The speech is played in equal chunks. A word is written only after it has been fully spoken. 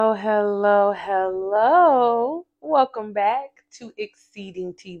Oh, hello, hello. Welcome back to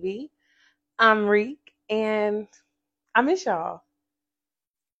Exceeding TV. I'm Reek and I miss y'all.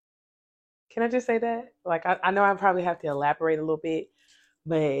 Can I just say that? I know I probably have to elaborate a little bit,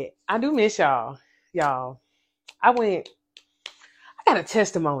 but I do miss y'all. Y'all, I got a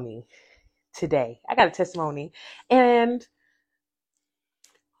testimony today. I got a testimony and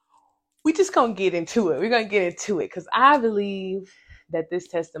we just gonna get into it. We're gonna get into it because I believe that this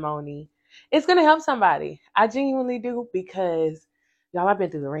testimony is gonna help somebody. I genuinely do because y'all, I've been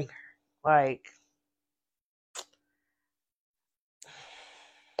through the ringer. Like,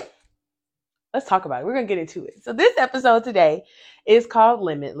 let's talk about it. We're gonna get into it. So this episode today is called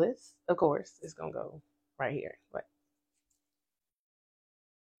Limitless. Of course, it's gonna go right here. But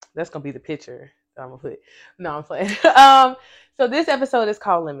that's gonna be the picture that I'm gonna put. No, I'm playing. So this episode is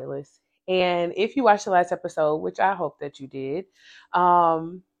called Limitless. And if you watched the last episode, which I hope that you did,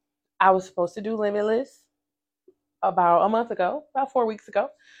 um, I was supposed to do Limitless about a month ago, about 4 weeks ago.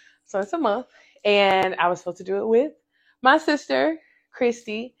 So it's a month. And I was supposed to do it with my sister,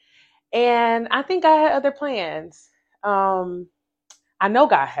 Christy. And I think I had other plans. I know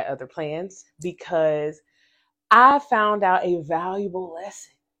God had other plans because I found out a valuable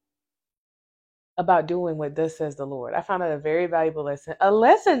lesson about doing what thus says the Lord. I found out a very valuable lesson, a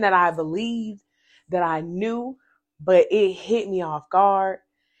lesson that I believed that I knew, but it hit me off guard.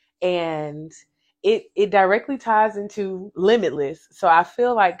 And it directly ties into Limitless. So I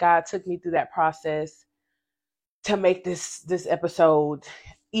feel like God took me through that process to make this episode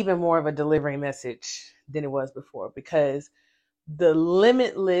even more of a delivering message than it was before, because the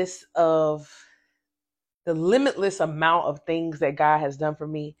limitless amount of things that God has done for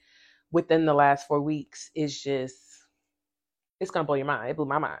me within the last 4 weeks is just, it's gonna blow your mind. It blew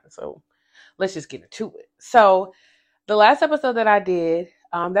my mind. So let's just get into it. So the last episode that I did,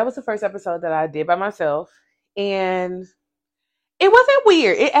 that was the first episode that I did by myself, and it wasn't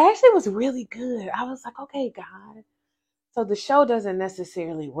weird. It actually was really good. I was like, okay, God. So the show doesn't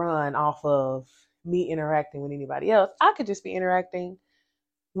necessarily run off of me interacting with anybody else. I could just be interacting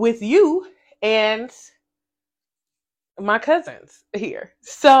with you and my cousins here.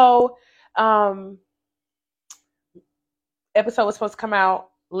 So, episode was supposed to come out,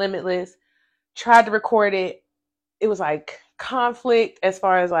 Limitless. Tried to record it. It was like conflict as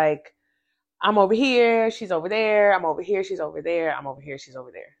far as like, I'm over here, she's over there. I'm over here, she's over there. I'm over here, she's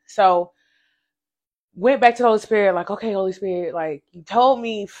over there. So went back to the Holy Spirit, like, okay, Holy Spirit, like, you told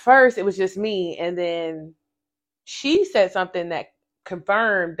me first it was just me, and then she said something that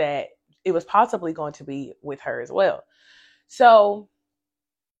confirmed that it was possibly going to be with her as well. So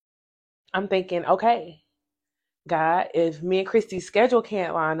I'm thinking, okay, God, if me and Christy's schedule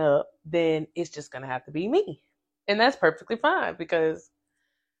can't line up, then it's just going to have to be me. And that's perfectly fine because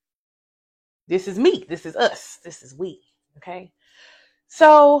this is me. This is us. This is we. Okay.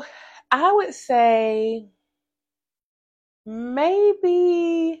 So I would say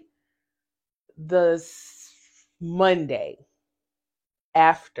maybe the Monday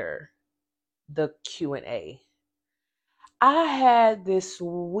after the Q&A, I had this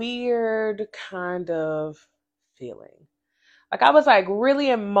weird kind of feeling. Like, I was like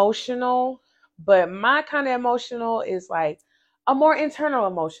really emotional, but my kind of emotional is like a more internal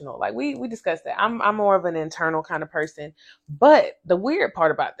emotional. Like we discussed that. I'm more of an internal kind of person. But the weird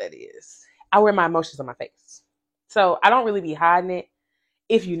part about that is I wear my emotions on my face. So I don't really be hiding it.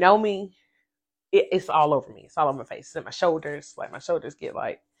 If you know me, it's all over me. It's all on my face. It's in my shoulders. Like my shoulders get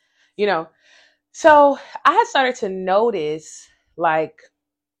like, you know. So I had started to notice like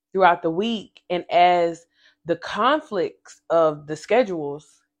throughout the week, and as the conflicts of the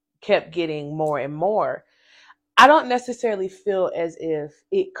schedules kept getting more and more, I don't necessarily feel as if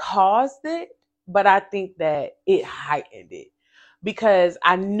it caused it, but I think that it heightened it because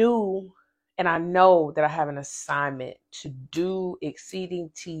I knew and I know that I have an assignment to do Exceeding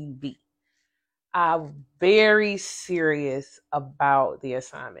TV. I'm very serious about the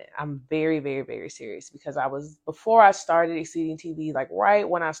assignment. I'm very, very, very serious because before I started Exceeding TV, like right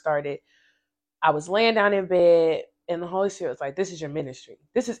when I started, I was laying down in bed and the Holy Spirit was like, this is your ministry.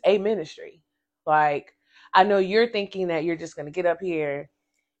 This is a ministry. Like, I know you're thinking that you're just going to get up here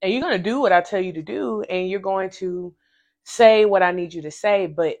and you're going to do what I tell you to do and you're going to say what I need you to say.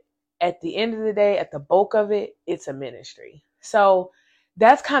 But at the end of the day, at the bulk of it, it's a ministry. So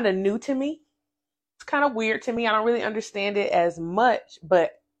that's kind of new to me. It's kind of weird to me. I don't really understand it as much,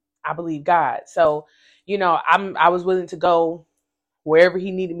 but I believe God. So, I was willing to go wherever he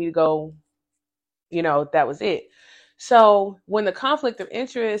needed me to go. That was it. So when the conflict of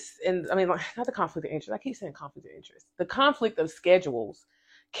interest, and I mean, not the conflict of interest, I keep saying conflict of interest, the conflict of schedules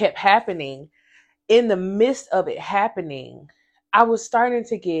kept happening, in the midst of it happening, I was starting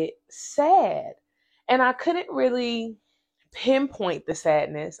to get sad. And I couldn't really pinpoint the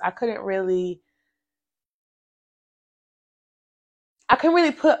sadness. I couldn't really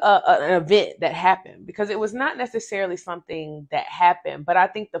put an event that happened, because it was not necessarily something that happened. But I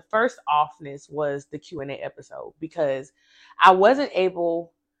think the first offness was the Q&A episode, because I wasn't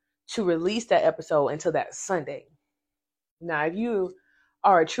able to release that episode until that Sunday. Now, if you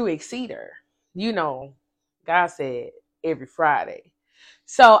are a true exceeder, you know, God said every Friday.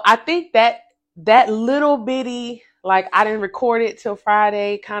 So I think that little bitty, like, I didn't record it till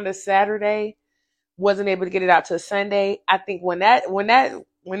Friday, kind of Saturday, wasn't able to get it out till Sunday. I think when that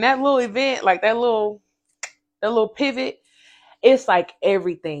little event, like that little pivot, it's like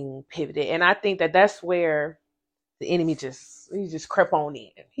everything pivoted. And I think that's where the enemy just crept on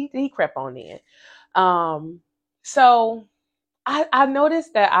in. He crept on in. So I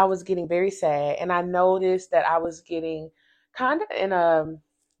noticed that I was getting very sad, and I noticed that I was getting kind of in a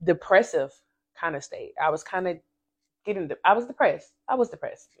depressive kind of state. I was kind of I was depressed.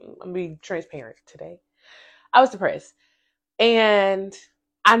 I'm gonna be transparent today. I was depressed. And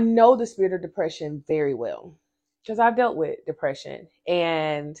I know the spirit of depression very well, because I've dealt with depression.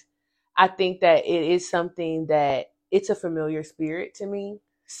 And I think that it is something that it's a familiar spirit to me.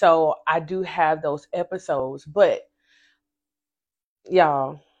 So I do have those episodes. But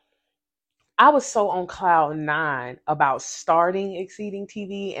y'all, I was so on cloud nine about starting Exceeding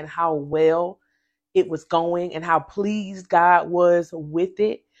TV and how well it was going and how pleased God was with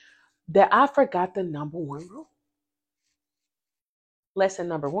it, that I forgot the number one rule. Lesson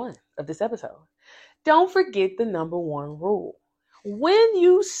number one of this episode. Don't forget the number one rule. When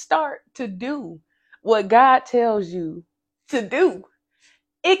you start to do what God tells you to do,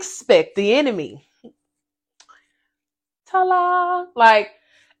 expect the enemy. Ta-la! Like,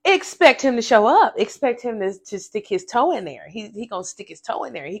 expect him to show up. Expect him to stick his toe in there. He gonna stick his toe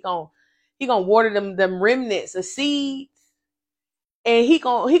in there. He gonna water them remnants of seed, and he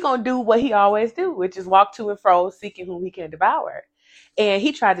gonna do what he always do, which is walk to and fro, seeking whom he can devour. And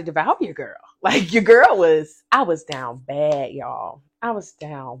he tried to devour your girl. Like, your girl I was down bad, y'all. I was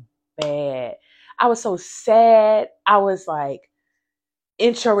down bad. I was so sad. I was like,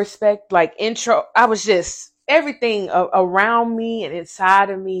 I was just everything around me and inside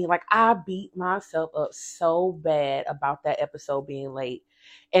of me. Like, I beat myself up so bad about that episode being late.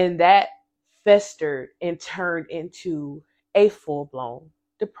 And that festered and turned into a full-blown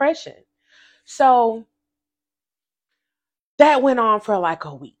depression. So that went on for like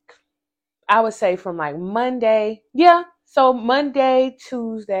a week. I would say from like Monday. Yeah. So Monday,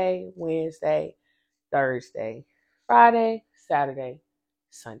 Tuesday, Wednesday, Thursday, Friday, Saturday,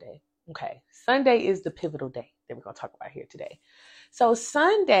 Sunday. Okay. Sunday is the pivotal day that we're going to talk about here today. So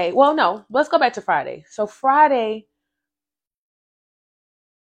Sunday, well, no, let's go back to Friday. So Friday,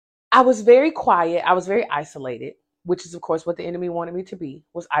 I was very quiet. I was very isolated, which is, of course, what the enemy wanted me to be,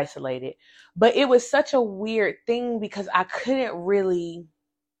 was isolated. But it was such a weird thing, because I couldn't really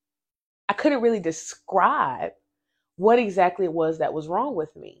describe what exactly it was that was wrong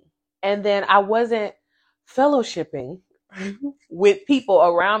with me. And then I wasn't fellowshipping with people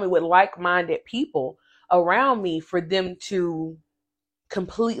around me, with like-minded people around me, for them to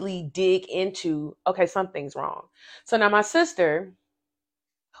completely dig into, okay, something's wrong. So now my sister,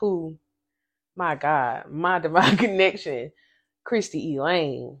 who, my God, my divine connection, Christy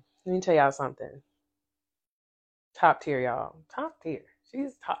Elaine, let me tell y'all something. Top tier, y'all. Top tier.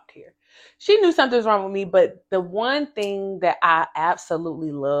 She's top tier. She knew something was wrong with me, but the one thing that I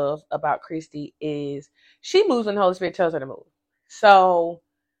absolutely love about Christy is she moves when the Holy Spirit tells her to move. So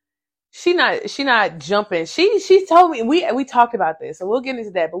she not jumping. She told me, we talked about this, so we'll get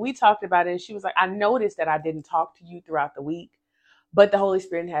into that, but we talked about it, and she was like, I noticed that I didn't talk to you throughout the week, but the Holy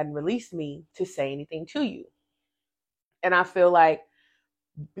Spirit hadn't released me to say anything to you. And I feel like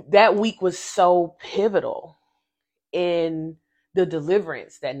that week was so pivotal in the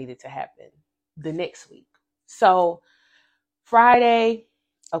deliverance that needed to happen the next week. So Friday,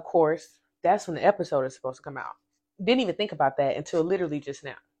 of course, that's when the episode is supposed to come out. Didn't even think about that until literally just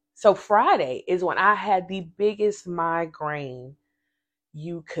now. So Friday is when I had the biggest migraine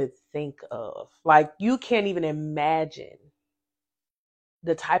you could think of. Like, you can't even imagine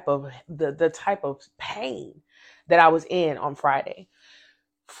the type of pain that I was in on Friday.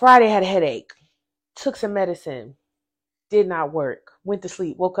 Friday, had a headache, took some medicine, did not work, went to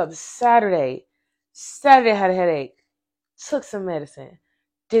sleep, woke up Saturday, had a headache, took some medicine,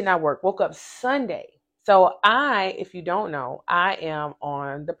 did not work, woke up Sunday. So if you don't know, I am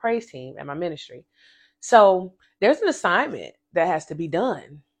on the praise team at my ministry. So there's an assignment that has to be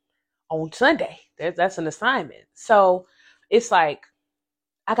done on Sunday. That's an assignment. So it's like,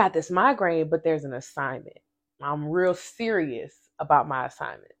 I got this migraine, but there's an assignment. I'm real serious about my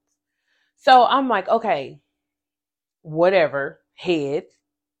assignments. So I'm like, okay, whatever, head,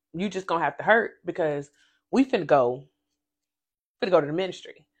 you just gonna have to hurt because we finna go to the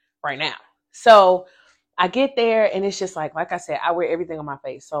ministry right now. So I get there and it's just like I said, I wear everything on my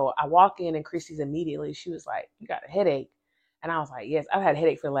face. So I walk in and Christy's immediately, she was like, "You got a headache?" And I was like, "Yes, I've had a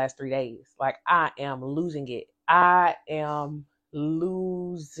headache for the last 3 days. Like, I am losing it. I am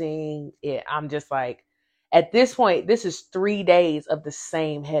losing it." I'm just like, at this point, this is 3 days of the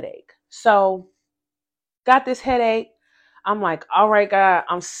same headache. So got this headache. I'm like, all right, God,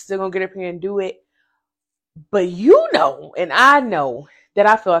 I'm still gonna get up here and do it. But and I know that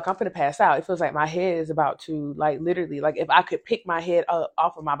I feel like I'm gonna pass out. It feels like my head is about to, like, literally, like if I could pick my head up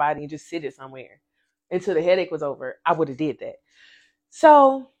off of my body and just sit it somewhere until the headache was over, I would have did that.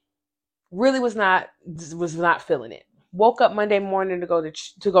 So really was not feeling it. Woke up Monday morning to go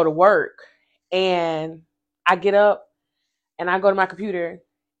to work, and I get up and I go to my computer,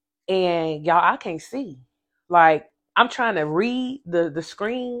 and y'all, I can't see. Like, I'm trying to read the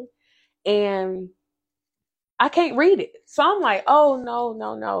screen, and I can't read it. So I'm like, oh, no,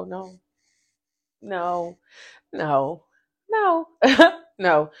 no, no, no, no, no, no,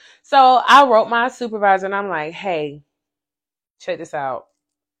 no. So I wrote my supervisor and I'm like, hey, check this out.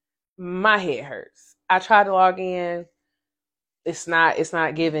 My head hurts. I tried to log in. It's not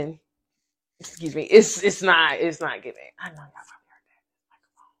giving. Excuse me. It's not giving. I know y'all probably heard that.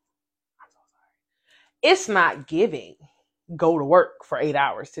 I'm so sorry. It's not giving. Go to work for 8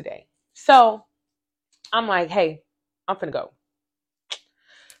 hours today. So I'm like, hey, I'm finna go.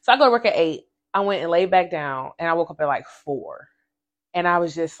 So I go to work at 8. I went and laid back down and I woke up at like 4. And I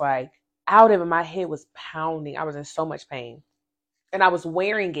was just like out of it. My head was pounding. I was in so much pain. And I was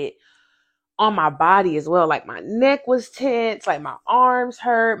wearing it on my body as well. Like, my neck was tense, like my arms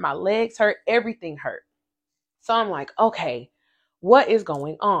hurt, my legs hurt, everything hurt. So I'm like, okay, what is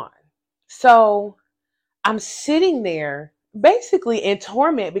going on? So I'm sitting there basically in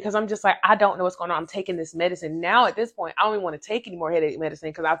torment because I'm just like, I don't know what's going on. I'm taking this medicine. Now at this point, I don't even want to take any more headache medicine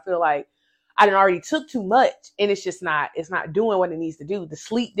because I feel like I done already took too much and it's not doing what it needs to do. The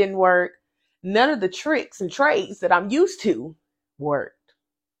sleep didn't work. None of the tricks and trades that I'm used to worked.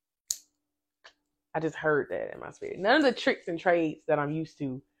 I just heard that in my spirit. None of the tricks and trades that I'm used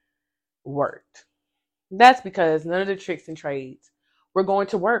to worked. That's because none of the tricks and trades were going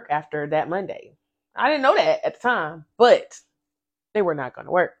to work after that Monday. I didn't know that at the time, but they were not going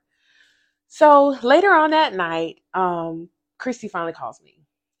to work. So later on that night, Christy finally calls me.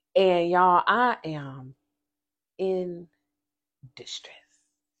 And y'all, I am in distress.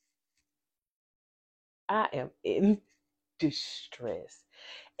 I am in distress.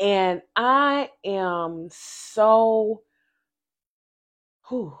 And I am so,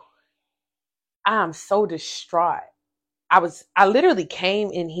 I'm so distraught. I literally came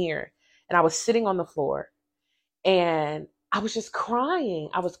in here and I was sitting on the floor and I was just crying.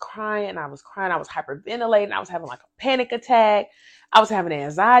 I was crying. I was hyperventilating. I was having like a panic attack. I was having an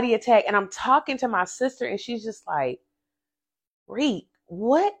anxiety attack. And I'm talking to my sister and she's just like, Reek,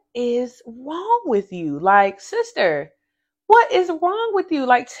 what is wrong with you? Like, sister, what is wrong with you?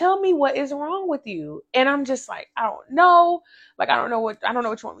 Like, tell me what is wrong with you. And I'm just like, I don't know. Like, I don't know what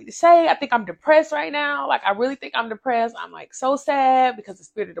you want me to say. I think I'm depressed right now. Like, I really think I'm depressed. I'm like so sad because the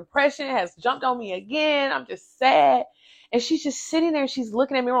spirit of depression has jumped on me again. I'm just sad. And she's just sitting there. She's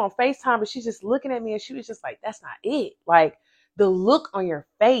looking at me. We're on FaceTime, but she's just looking at me and she was just like, that's not it. Like, the look on your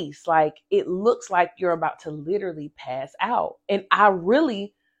face, like, it looks like you're about to literally pass out. And I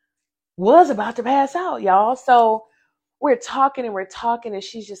really was about to pass out, y'all. So we're talking and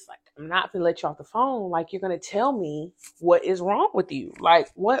she's just like, I'm not gonna let you off the phone. Like, you're gonna tell me what is wrong with you. Like,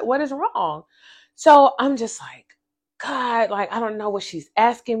 what is wrong? So I'm just like, God, like, I don't know what she's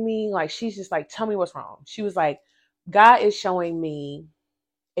asking me. Like, she's just like, tell me what's wrong. She was like, God is showing me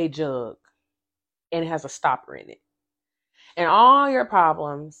a jug and it has a stopper in it. And all your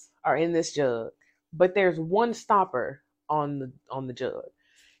problems are in this jug. But there's one stopper on the jug.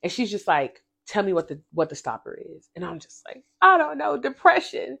 And she's just like, tell me what the stopper is. And I'm just like, I don't know,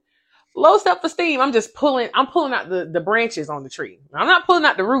 depression, low self-esteem. I'm pulling out the branches on the tree. I'm not pulling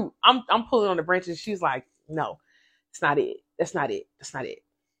out the root. I'm pulling on the branches. She's like, no, it's not it. That's not it. That's not it.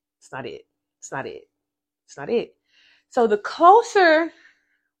 It's not it. It's not it. It's not it. So the closer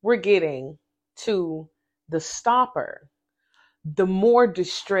we're getting to the stopper, the more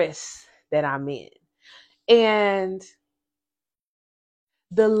distress that I'm in. And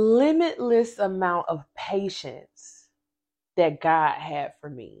the limitless amount of patience that God had for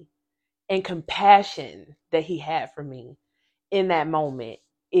me and compassion that he had for me in that moment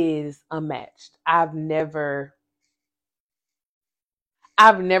is unmatched. I've never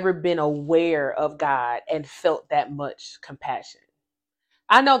been aware of God and felt that much compassion.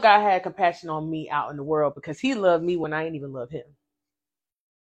 I know God had compassion on me out in the world because he loved me when I didn't even love him.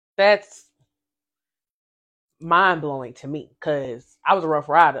 That's mind blowing to me because I was a rough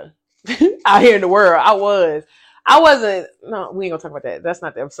rider out here in the world. I wasn't, no, we ain't gonna talk about that. That's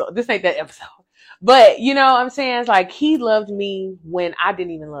not the episode. This ain't that episode. But you know what I'm saying? It's like he loved me when I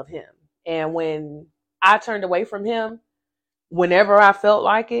didn't even love him. And when I turned away from him, whenever I felt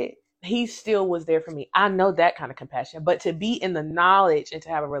like it, he still was there for me. I know that kind of compassion. But to be in the knowledge and to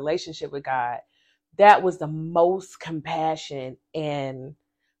have a relationship with God, that was the most compassion and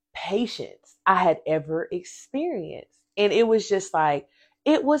patience I had ever experienced. And it was just like,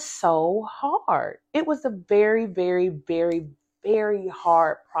 it was so hard. It was a very, very, very, very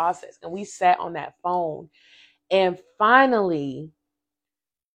hard process. And we sat on that phone and finally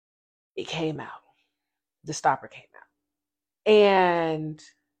it came out. The stopper came out. And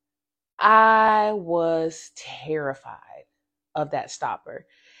I was terrified of that stopper.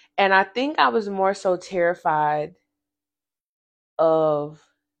 And I think I was more so terrified of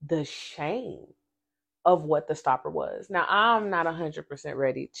the shame of what the stopper was. Now, I'm not 100%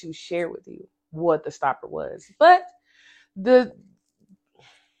 ready to share with you what the stopper was, but the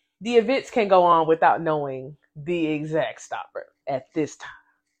events can go on without knowing the exact stopper at this time.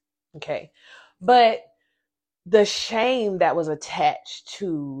 Okay. But the shame that was attached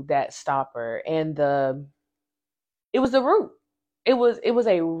to that stopper and it was the root. It was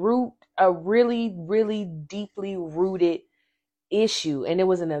a root, a really, really deeply rooted issue. And it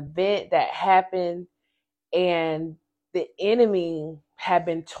was an event that happened and the enemy had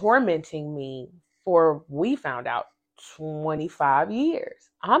been tormenting me for, we found out, 25 years.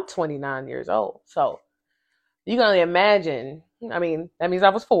 I'm 29 years old. So you can only imagine. I mean, that means I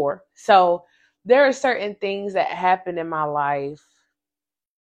was 4. So there are certain things that happen in my life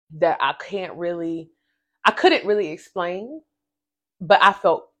that I couldn't really explain, but I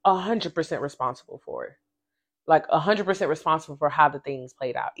felt 100% responsible for it. Like 100% responsible for how the things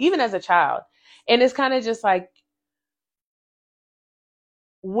played out, even as a child. And it's kind of just like,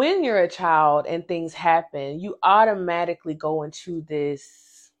 when you're a child and things happen, you automatically go into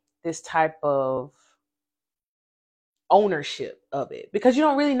this type of ownership of it because you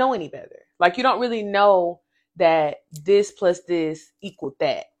don't really know any better. Like you don't really know that this plus this equaled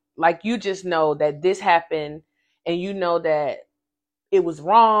that. Like you just know that this happened and you know that it was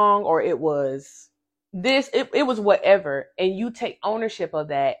wrong or it was this, it was whatever. And you take ownership of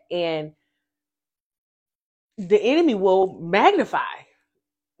that and the enemy will magnify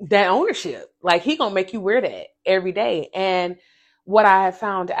that ownership. Like he gonna make you wear that every day. And what I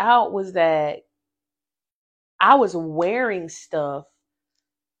found out was that I was wearing stuff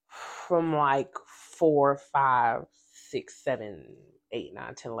from like 4, 5, 6, 7, 8,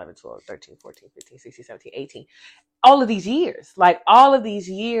 9, 10, 11, 12, 13, 14, 15, 16, 17, 18. All of these years. Like all of these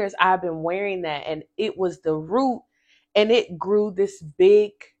years I've been wearing that and it was the root and it grew this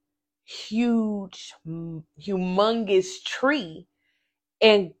big, huge, humongous tree.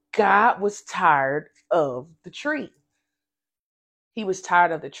 And God was tired of the tree. He was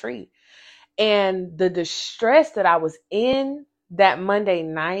tired of the tree. And the distress that I was in that Monday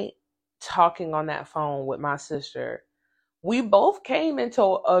night, talking on that phone with my sister, we both came into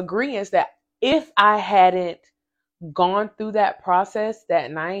agreement that if I hadn't gone through that process that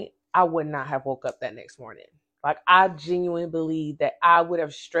night, I would not have woke up that next morning. Like I genuinely believe that I would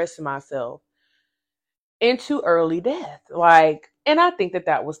have stressed myself into early death. Like, and I think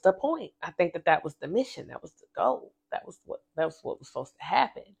that was the point. I think that was the mission. That was the goal. That was what was supposed to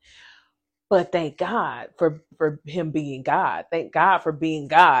happen. But thank God for him being God. Thank God for being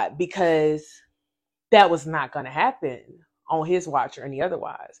God, because that was not going to happen on his watch or any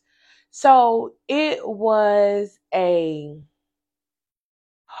otherwise. So it was a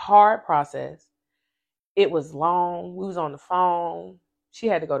hard process. It was long. We was on the phone. She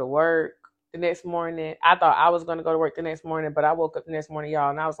had to go to work the next morning. I thought I was going to go to work the next morning, but I woke up the next morning,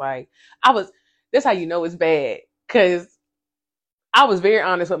 y'all, and I was like, that's how you know it's bad. Because I was very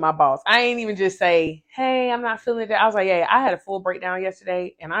honest with my boss. I ain't even just say, hey, I'm not feeling it. I was like, yeah, I had a full breakdown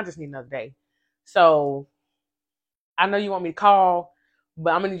yesterday and I just need another day. So I know you want me to call,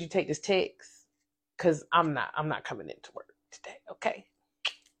 but I'm going to need you to take this text because I'm not coming into work today. Okay.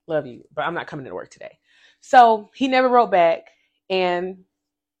 Love you, but I'm not coming into work today. So he never wrote back. And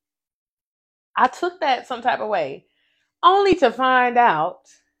I took that some type of way, only to find out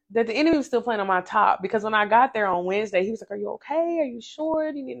that the enemy was still playing on my top, because when I got there on Wednesday, he was like, "Are you okay? Are you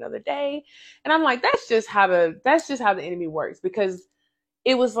sure? Do you need another day?" And I'm like, that's just how the enemy works, because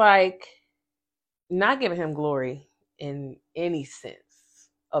it was like not giving him glory in any sense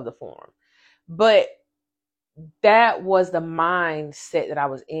of the form. But that was the mindset that I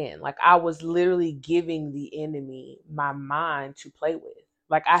was in. Like, I was literally giving the enemy my mind to play with.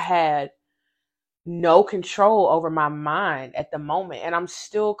 Like, I had no control over my mind at the moment. And I'm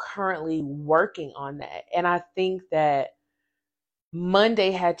still currently working on that. And I think that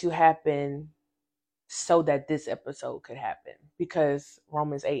Monday had to happen so that this episode could happen, because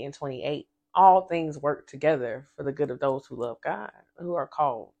Romans 8:28, all things work together for the good of those who love God, who are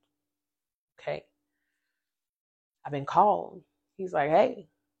called. Okay. I've been called. He's like, hey,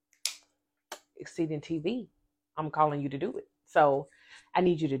 Exceeding TV, I'm calling you to do it. So I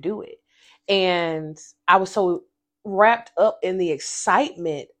need you to do it. And I was so wrapped up in the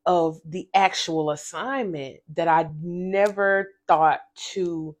excitement of the actual assignment that I never thought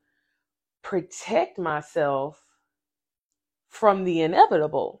to protect myself from the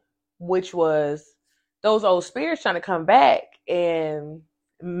inevitable, which was those old spirits trying to come back and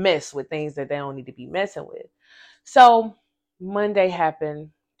mess with things that they don't need to be messing with. So Monday happened.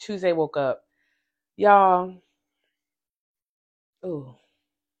 Tuesday woke up. Y'all, ooh,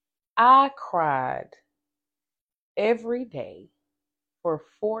 I cried every day for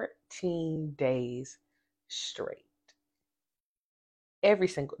 14 days straight. Every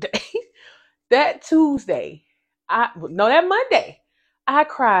single day. That Tuesday, that Monday, I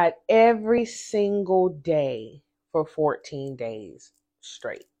cried every single day for 14 days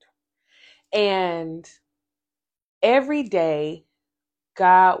straight. And every day,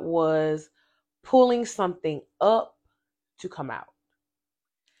 God was pulling something up to come out.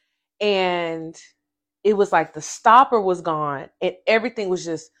 And it was like the stopper was gone and everything was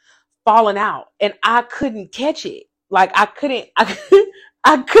just falling out. And I couldn't catch it. Like, I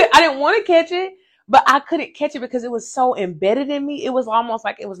didn't want to catch it, but I couldn't catch it because it was so embedded in me. It was almost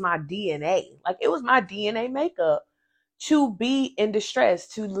like it was my DNA. Like, it was my DNA makeup to be in distress,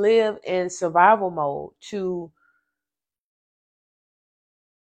 to live in survival mode, to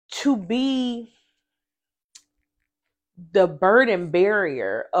be the burden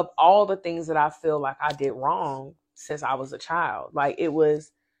barrier of all the things that I feel like I did wrong since I was a child. Like, it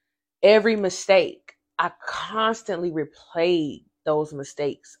was every mistake. I constantly replayed those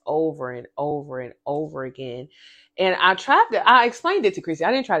mistakes over and over and over again. And I explained it to Chrissy.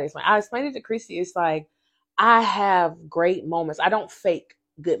 I didn't try to explain. I explained it to Chrissy. It's like, I have great moments. I don't fake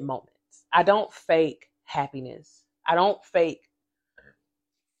good moments. I don't fake happiness. I don't fake,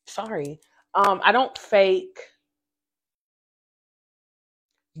 I don't fake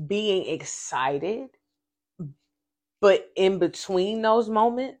being excited. But in between those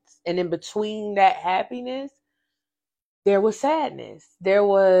moments and in between that happiness, there was sadness, there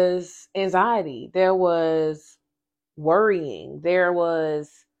was anxiety, there was worrying, there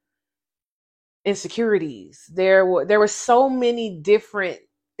was insecurities, there were so many different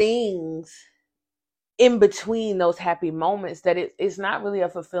things in between those happy moments that it's not really a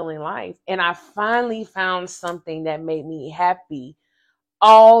fulfilling life. And I finally found something that made me happy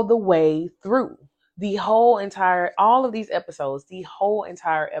all the way through all of these episodes, the whole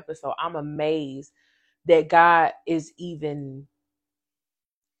entire episode. I'm amazed that God he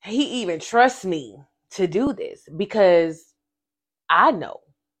even trusts me to do this, because I know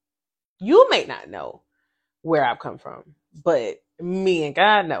you may not know where I've come from, but me and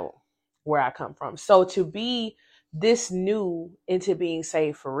God know where I come from. So to be this new into being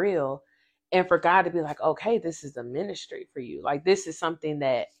saved for real, and for God to be like, okay, this is a ministry for you. Like, this is something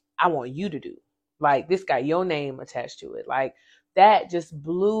that I want you to do. Like, this got your name attached to it. Like, that just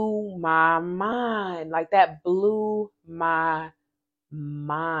blew my mind. Like, that blew my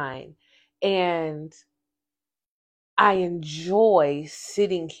mind. And I enjoy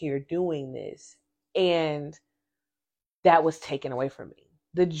sitting here doing this. And that was taken away from me.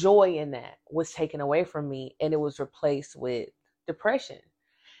 The joy in that was taken away from me, and it was replaced with depression.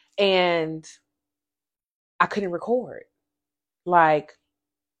 And I couldn't record. Like,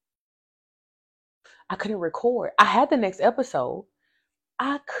 I couldn't record. I had the next episode.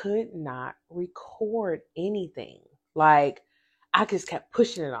 I could not record anything. Like, I just kept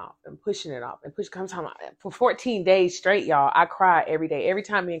pushing it off and pushing it off and pushing. For 14 days straight, y'all, I cried every day. Every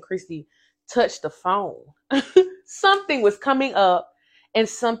time me and Christy touched the phone, something was coming up and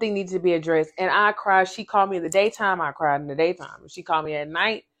something needed to be addressed. And I cried. She called me in the daytime. I cried in the daytime. She called me at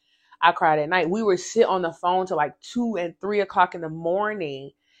night. I cried at night. We would sit on the phone till like 2 and 3 o'clock in the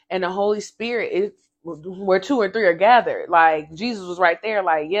morning. And the Holy Spirit, where two or three are gathered. Like Jesus was right there,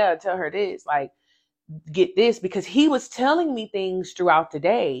 like, yeah, tell her this, like, get this, because he was telling me things throughout the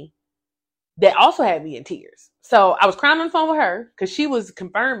day that also had me in tears. So I was crying on the phone with her because she was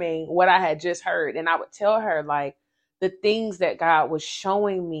confirming what I had just heard. And I would tell her like the things that God was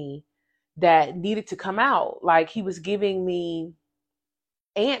showing me that needed to come out. Like he was giving me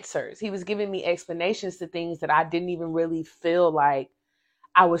answers. He was giving me explanations to things that I didn't even really feel like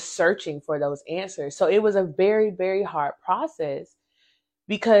I was searching for those answers. So it was a very, very hard process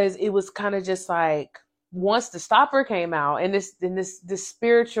because it was kind of just like once the stopper came out, and this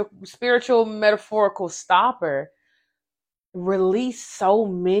spiritual metaphorical stopper released so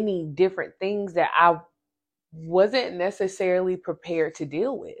many different things that I wasn't necessarily prepared to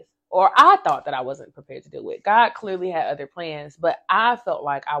deal with, or I thought that I wasn't prepared to deal with. God clearly had other plans, but I felt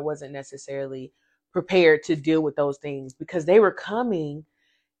like I wasn't necessarily prepared to deal with those things because they were coming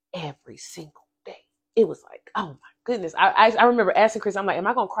every single day. It was like, oh my goodness. I remember asking Chris, I'm like, am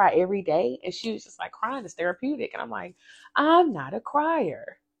I going to cry every day? And she was just like, crying is therapeutic. And I'm like, I'm not a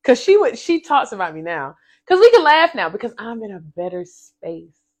crier. Cause she talks about me now. Cause we can laugh now because I'm in a better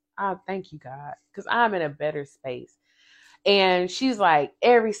space. I thank you, God. Cause I'm in a better space. And she's like,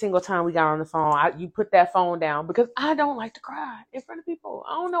 every single time we got on the phone, you put that phone down because I don't like to cry in front of people.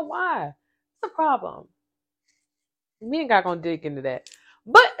 I don't know why. It's a problem. Me and God gonna dig into that.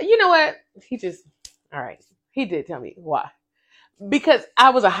 But you know what? All right. He did tell me why. Because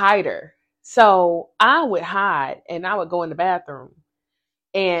I was a hider. So I would hide and I would go in the bathroom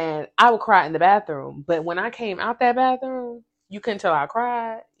and I would cry in the bathroom. But when I came out that bathroom, you couldn't tell I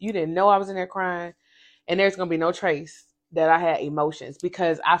cried. You didn't know I was in there crying. And there's going to be no trace that I had emotions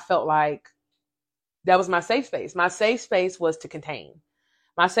because I felt like that was my safe space. My safe space was to contain.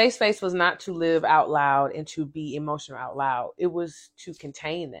 My safe space was not to live out loud and to be emotional out loud. It was to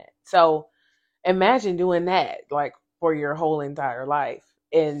contain that. So imagine doing that like for your whole entire life.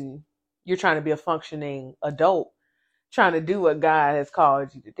 And you're trying to be a functioning adult, trying to do what God has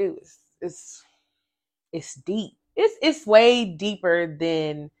called you to do. It's deep. It's way deeper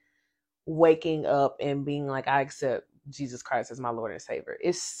than waking up and being like, I accept Jesus Christ as my Lord and Savior.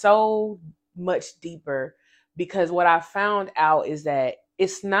 It's so much deeper because what I found out is that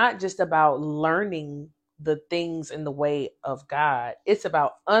it's not just about learning the things in the way of God. It's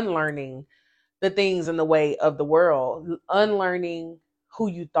about unlearning the things in the way of the world, unlearning who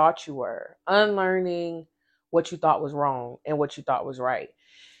you thought you were, unlearning what you thought was wrong and what you thought was right.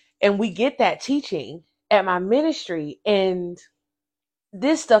 And we get that teaching at my ministry. And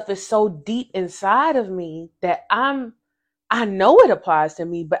this stuff is so deep inside of me that I know it applies to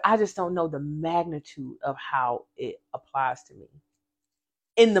me, but I just don't know the magnitude of how it applies to me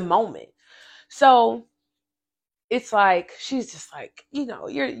in the moment. So it's like, she's just like,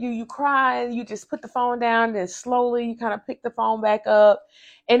 you cry and you just put the phone down and then slowly you kind of pick the phone back up.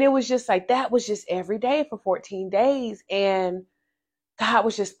 And it was just like, that was just every day for 14 days. And God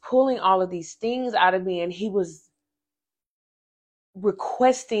was just pulling all of these things out of me. And he was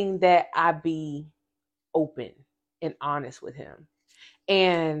requesting that I be open and honest with him.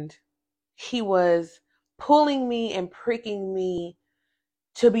 And he was pulling me and pricking me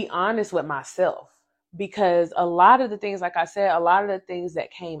to be honest with myself. Because a lot of the things, like I said, a lot of the things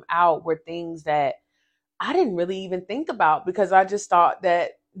that came out were things that I didn't really even think about because I just thought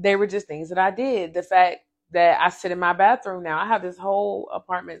that they were just things that I did. The fact that I sit in my bathroom now, I have this whole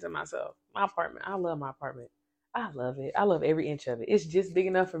apartment to myself. My apartment. I love my apartment. I love it. I love every inch of it. It's just big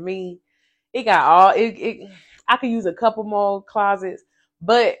enough for me. It got all it I could use a couple more closets,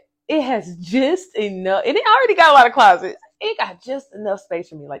 but it has just enough. And it already got a lot of closets. It got just enough space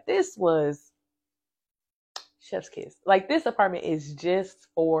for me. Like this was chef's kiss. Like this apartment is just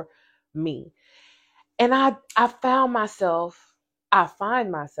for me. And I find myself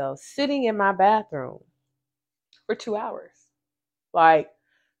sitting in my bathroom for 2 hours. Like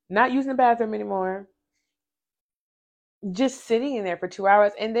not using the bathroom anymore. Just sitting in there for 2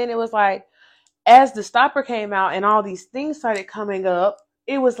 hours. And then it was like, as the stopper came out and all these things started coming up,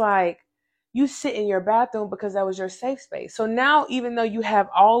 it was like, you sit in your bathroom because that was your safe space. So now, even though you have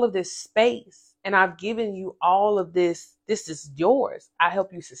all of this space and I've given you all of this is yours. I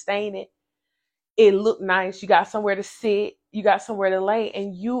help you sustain it. It looked nice. You got somewhere to sit. You got somewhere to lay.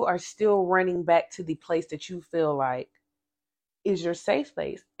 And you are still running back to the place that you feel like is your safe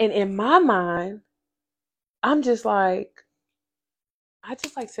space. And in my mind, I'm just like, I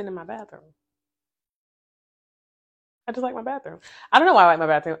just like sitting in my bathroom. I just like my bathroom. I don't know why I like my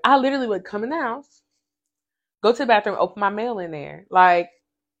bathroom. I literally would come in the house, go to the bathroom, open my mail in there. Like,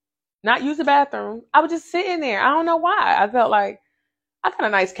 not use the bathroom. I would just sit in there. I don't know why. I felt like I got a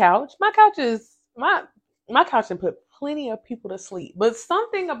nice couch. My couch is my my couch and put plenty of people to sleep. But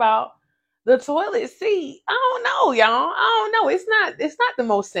something about the toilet seat, I don't know, y'all. I don't know. It's not the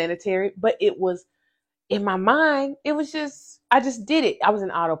most sanitary, but it was in my mind, it was just I just did it. I was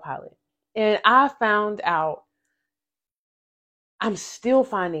an autopilot. And I found out I'm still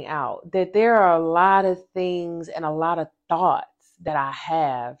finding out that there are a lot of things and a lot of thoughts that I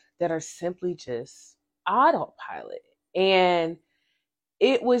have that are simply just autopilot. And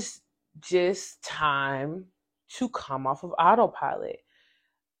it was just time to come off of autopilot.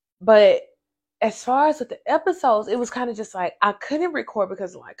 But as far as with the episodes, it was kind of just like I couldn't record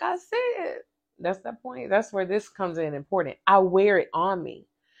because, like I said, that's that point. That's where this comes in important. I wear it on me.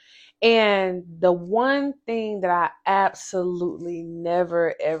 And the one thing that I absolutely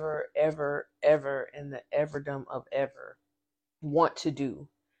never, ever, ever, ever in the everdom of ever want to do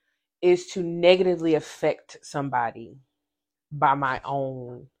is to negatively affect somebody by my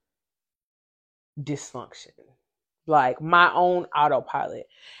own dysfunction, like my own autopilot.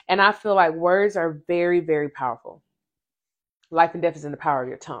 And I feel like words are very, very powerful. Life and death is in the power of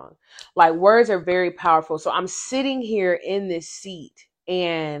your tongue. Like words are very powerful. So I'm sitting here in this seat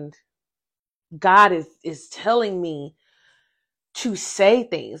and God is telling me to say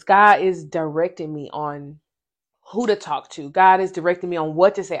things. God is directing me on who to talk to. God is directing me on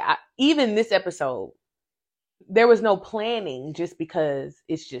what to say. Even this episode, there was no planning just because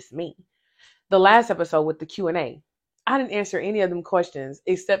it's just me. The last episode with the Q&A, I didn't answer any of them questions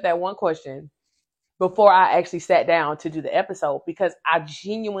except that one question before I actually sat down to do the episode because I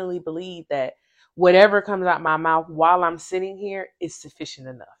genuinely believe that whatever comes out my mouth while I'm sitting here is sufficient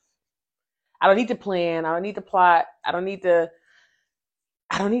enough. I don't need to plan. I don't need to plot. I don't need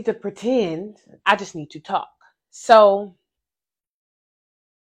to pretend. I just need to talk. So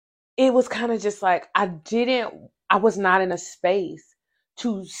it was kind of just like I was not in a space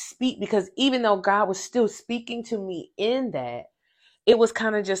to speak because even though God was still speaking to me in that, it was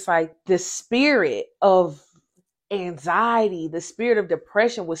kind of just like the spirit of anxiety, the spirit of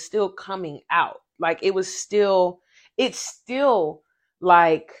depression was still coming out. Like it's still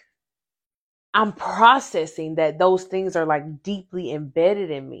like I'm processing that those things are like deeply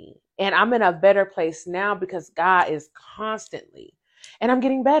embedded in me. And I'm in a better place now because God is constantly, and I'm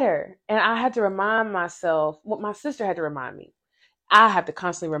getting better. And I had to remind myself what my sister had to remind me. I have to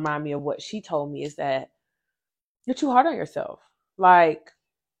constantly remind me of what she told me is that you're too hard on yourself. Like,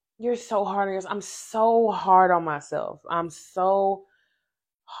 you're so hard on yourself. I'm so hard on myself. I'm so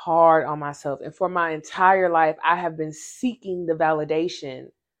hard on myself. And for my entire life, I have been seeking the validation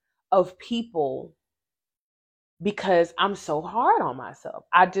of people because I'm so hard on myself.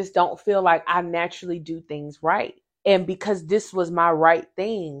 I just don't feel like I naturally do things right. And because this was my right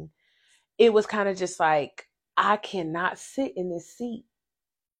thing, it was kind of just like, I cannot sit in this seat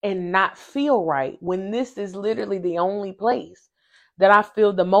and not feel right when this is literally the only place that I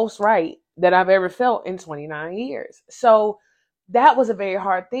feel the most right that I've ever felt in 29 years. So that was a very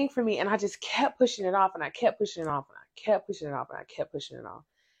hard thing for me. And I just kept pushing it off and I kept pushing it off and I kept pushing it off and I kept pushing it off.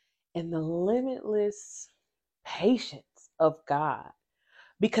 And the limitless patience of God,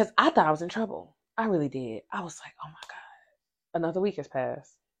 because I thought I was in trouble. I really did. I was like, oh my God, another week has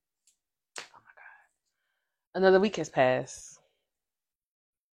passed. Oh my God, another week has passed.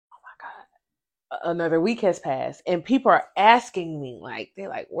 Oh my God, another week has passed. And people are asking me, like, they're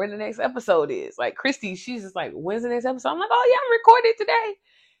like, where the next episode is. Like, Christy, she's just like, when's the next episode? I'm like, oh yeah, I'm recording today.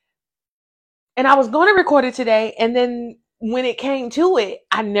 And I was going to record it today. And then when it came to it,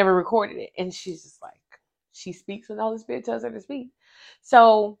 I never recorded it. And she's just like, she speaks when the Holy Spirit tells her to speak.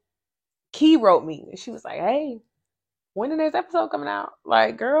 So Key wrote me and she was like, hey, when the next episode coming out?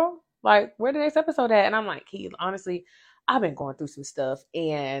 Like, girl, like, where the next episode at? And I'm like, Key, honestly, I've been going through some stuff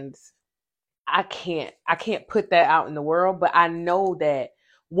and I can't put that out in the world, but I know that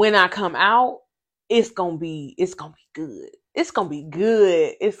when I come out, it's gonna be good. It's gonna be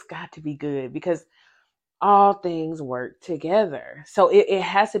good. It's got to be good because all things work together. So it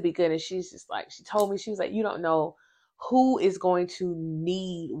has to be good. And she's just like, she told me, she was like, you don't know who is going to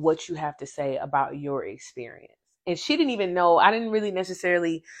need what you have to say about your experience. And she didn't even know, I didn't really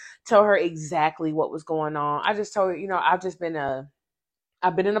necessarily tell her exactly what was going on. I just told her,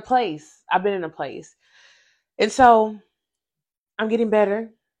 I've been in a place. I've been in a place. And so I'm getting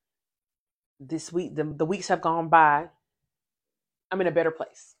better. This week, the weeks have gone by. I'm in a better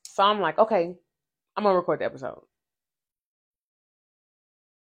place. So I'm like, okay, I'm going to record the episode.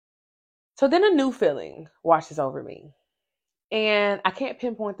 So then a new feeling washes over me. And I can't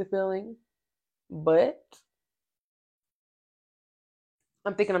pinpoint the feeling, but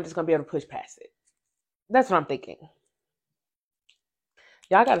I'm thinking I'm just going to be able to push past it. That's what I'm thinking.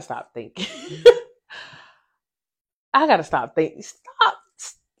 Y'all gotta stop thinking. I gotta stop thinking.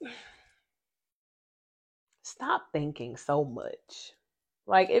 Stop thinking so much.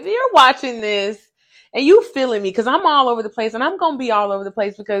 Like, if you're watching this and you feeling me, because I'm all over the place, and I'm gonna be all over the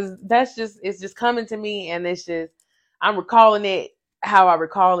place because it's just coming to me, and it's just I'm recalling it how I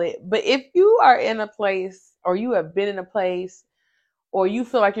recall it. But if you are in a place, or you have been in a place, or you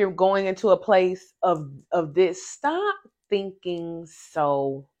feel like you're going into a place of this, stop thinking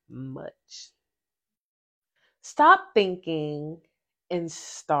so much. Stop thinking and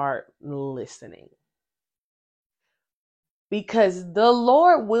start listening. Because the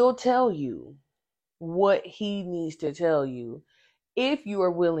Lord will tell you what he needs to tell you if you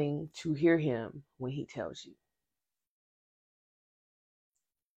are willing to hear him when he tells you.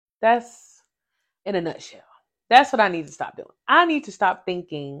 That's in a nutshell. That's what I need to stop doing. I need to stop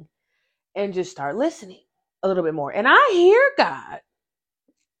thinking and just start listening a little bit more. And I hear God.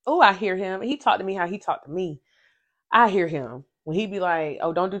 Oh, I hear him. He talked to me how he talked to me. I hear him when he be like,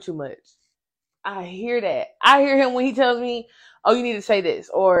 oh, don't do too much. I hear that. I hear him when he tells me, oh, you need to say this,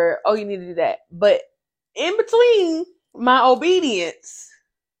 or oh, you need to do that. But in between my obedience,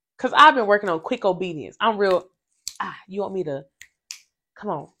 because I've been working on quick obedience. I'm real, you want me to, come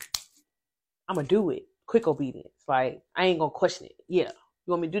on. I'm going to do it. Quick obedience. Like, I ain't going to question it. Yeah.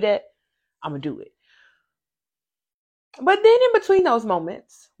 You want me to do that? I'm going to do it. But then in between those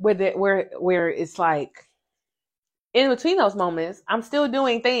moments where it's like, in between those moments, I'm still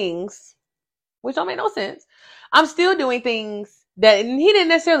doing things which don't make no sense. I'm still doing things that he didn't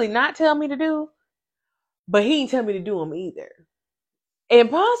necessarily not tell me to do, but he didn't tell me to do them either. And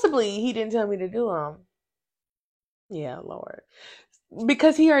possibly he didn't tell me to do them. Yeah, Lord.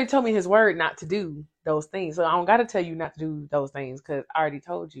 Because he already told me his word not to do those things. So I don't got to tell you not to do those things because I already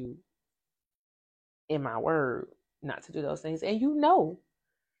told you in my word not to do those things. And you know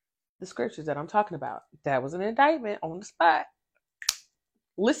the scriptures that I'm talking about. That was an indictment on the spot.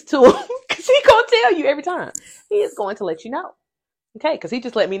 Listen to him because he going to tell you every time. He is going to let you know. Okay, because he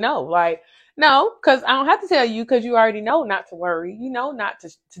just let me know. Like, no, because I don't have to tell you because you already know not to worry. You know not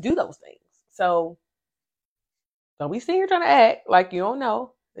to do those things. So don't be sitting here trying to act like you don't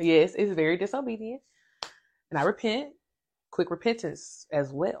know. Yes, it's very disobedient. And I repent. Quick repentance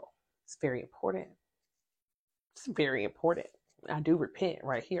as well. It's very important. It's very important. I do repent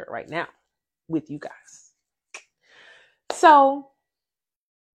right here, right now with you guys. So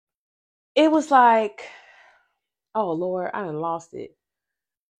it was like, oh Lord, I done lost it.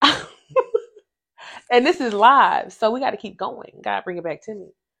 And this is live, so we got to keep going. God, bring it back to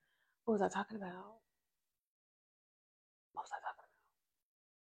me. What was I talking about? What was I talking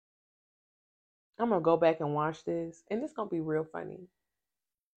about? I'm going to go back and watch this, and it's going to be real funny.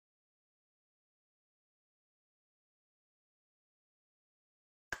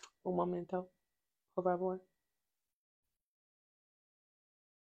 Un momento, por favor.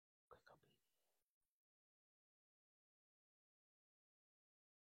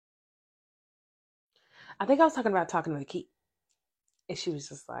 I think I was talking to the key. And she was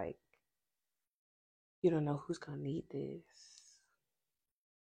just like, you don't know who's going to need this.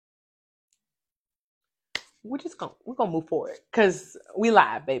 We're going to move forward because we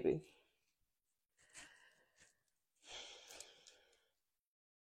live, baby.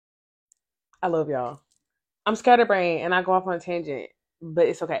 I love y'all. I'm scatterbrained and I go off on a tangent, but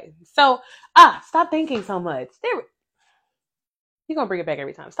it's okay. So, stop thinking so much. You're going to bring it back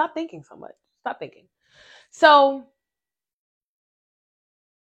every time. Stop thinking so much. Stop thinking. So,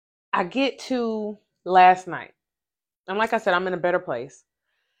 I get to last night. And like I said, I'm in a better place.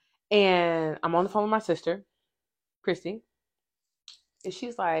 And I'm on the phone with my sister, Christy. And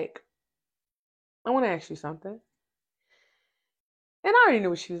she's like, I want to ask you something. And I already knew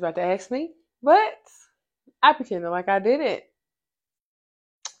what she was about to ask me, but I pretended like I didn't.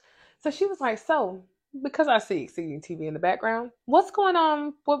 So she was like, so, because I see Exceeding TV in the background, what's going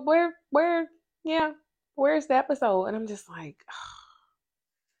on? Where's the episode? And I'm just like,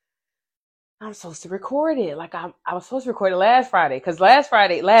 I'm supposed to record it. Like I was supposed to record it last Friday. Because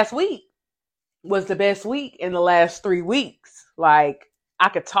last week was the best week in the last 3 weeks. Like I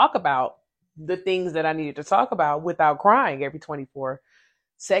could talk about the things that I needed to talk about without crying every 24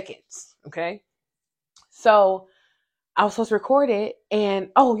 seconds. Okay. So I was supposed to record it. And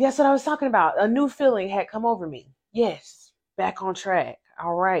yes, what I was talking about. A new feeling had come over me. Yes. Back on track.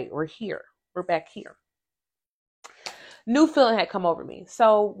 All right. We're here. We're back here. New feeling had come over me.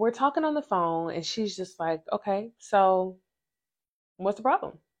 So we're talking on the phone and she's just like, okay, so what's the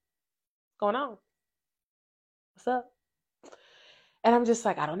problem? What's going on? What's up? And I'm just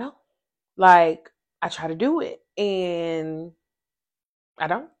like, I don't know. Like, I try to do it. And I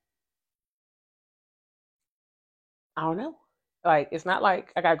don't. I don't know. Like it's not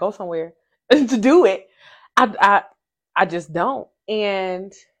like I gotta go somewhere to do it. I I just don't.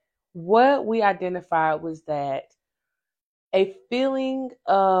 And what we identified was that a feeling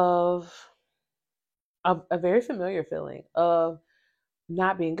of a very familiar feeling of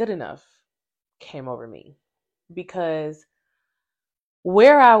not being good enough came over me because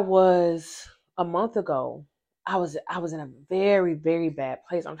where I was a month ago, I was in a very, very bad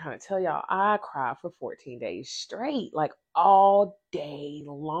place. I'm trying to tell y'all, I cried for 14 days straight, like all day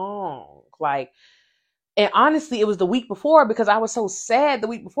long. Like, and honestly, it was the week before because I was so sad the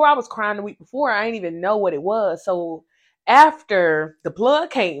week before. I was crying the week before. I didn't even know what it was. So after the plug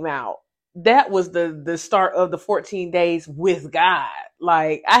came out, that was the start of the 14 days with God.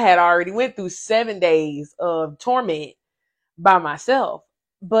 Like I had already went through 7 days of torment by myself.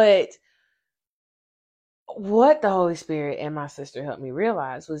 But what the Holy Spirit and my sister helped me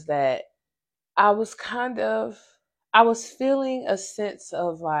realize was that I was kind of, I was feeling a sense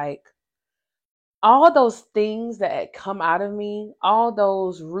of like all those things that had come out of me, all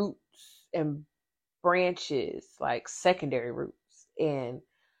those roots and branches, like secondary roots and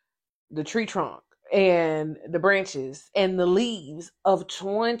the tree trunk and the branches and the leaves of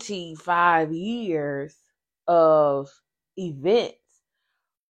 25 years of events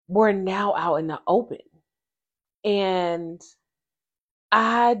were now out in the open. And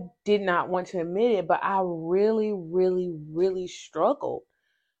I did not want to admit it, but I really, really, really struggled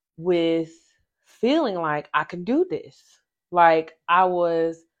with feeling like I can do this. Like I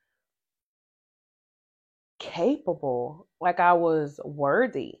was capable, like I was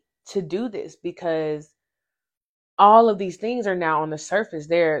worthy to do this because all of these things are now on the surface.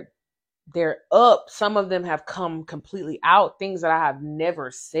 They're up. Some of them have come completely out, things that I have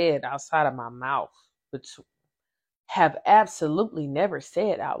never said outside of my mouth, but have absolutely never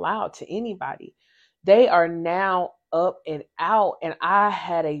said out loud to anybody. They are now up and out. And I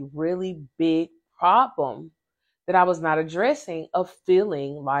had a really big problem that I was not addressing of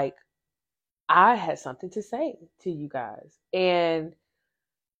feeling like I had something to say to you guys. And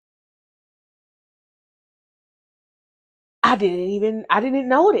I didn't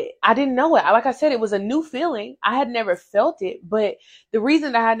know it. I didn't know it. Like I said, it was a new feeling. I had never felt it. But the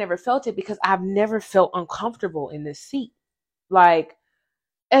reason that I had never felt it because I've never felt uncomfortable in this seat. Like,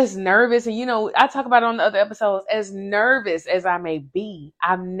 as nervous, and I talk about it on the other episodes, as nervous as I may be,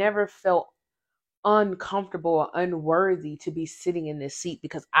 I've never felt uncomfortable or unworthy to be sitting in this seat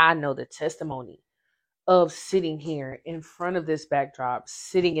because I know the testimony of sitting here in front of this backdrop,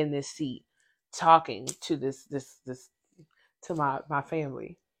 sitting in this seat, talking to this to my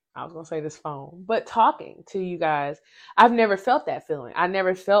family. I was gonna say this phone, but talking to you guys. I've never felt that feeling. I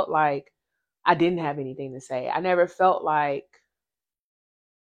never felt like I didn't have anything to say. I never felt like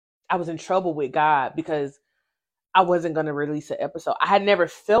I was in trouble with God because I wasn't going to release an episode. I had never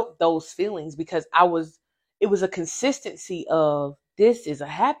felt those feelings because it was a consistency of this is a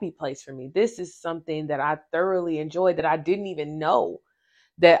happy place for me. This is something that I thoroughly enjoy that I didn't even know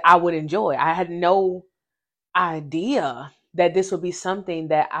that I would enjoy. I had no idea that this would be something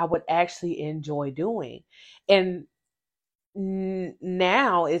that I would actually enjoy doing. And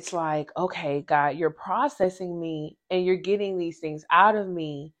now it's like, okay, God, you're processing me and you're getting these things out of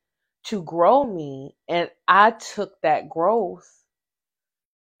me to grow me. And I took that growth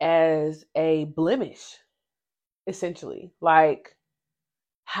as a blemish, essentially. Like,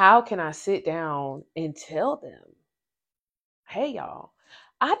 how can I sit down and tell them, hey, y'all,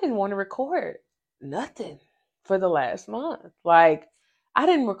 I didn't want to record nothing for the last month. Like, I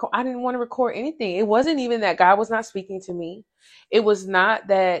didn't want to record anything. It wasn't even that God was not speaking to me. It was not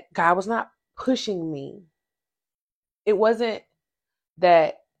that God was not pushing me. It wasn't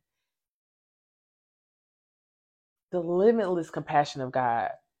that the limitless compassion of God.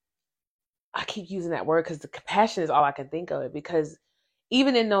 I keep using that word because the compassion is all I can think of it. Because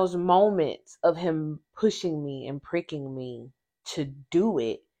even in those moments of him pushing me and pricking me to do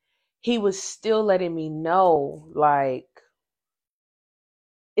it, he was still letting me know, like,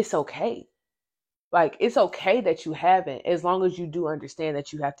 it's okay. Like, it's okay that you haven't, as long as you do understand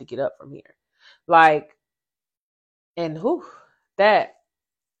that you have to get up from here. Like, and whew, that,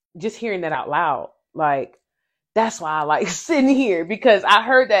 just hearing that out loud, like, that's why I like sitting here because I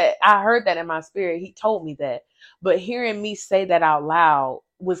heard that in my spirit. He told me that. But hearing me say that out loud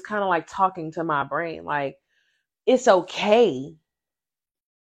was kind of like talking to my brain. Like, it's okay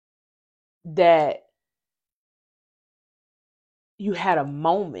that you had a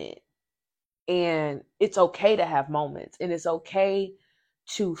moment, and it's okay to have moments, and it's okay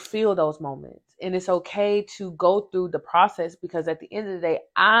to feel those moments. and it's okay to go through the process, because at the end of the day,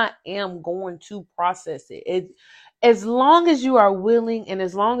 I am going to process it. As long as you are willing and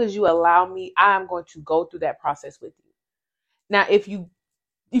as long as you allow me, I am going to go through that process with you. Now, if you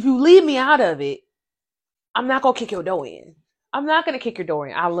leave me out of it, I'm not gonna kick your door in. I'm not gonna kick your door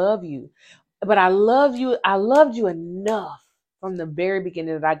in. I love you, but I love you. I loved you enough from the very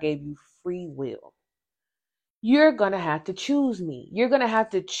beginning that I gave you free will. You're gonna have to choose me. You're gonna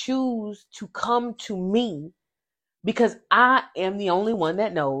have to choose to come to me, because I am the only one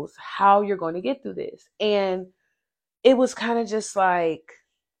that knows how you're going to get through this. And it was kind of just like,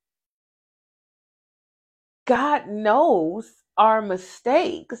 God knows our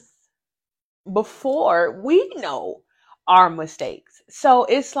mistakes before we know our mistakes. So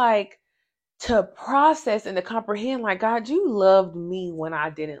it's like, to process and to comprehend, like, God, you loved me when I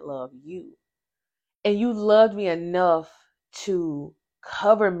didn't love you. And you loved me enough to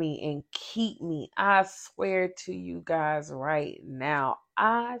cover me and keep me. I swear to you guys right now,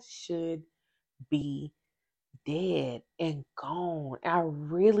 I should be dead and gone. I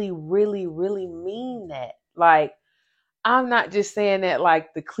really, really, really mean that. Like, I'm not just saying that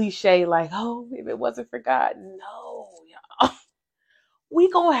like the cliche, like, oh, if it wasn't for God. No, y'all. We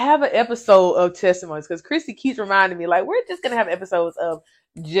gonna have an episode of testimonies, because Chrissy keeps reminding me, like, we're just gonna have episodes of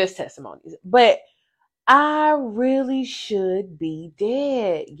just testimonies. But I really should be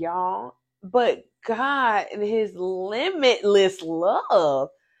dead, y'all. But God, and his limitless love,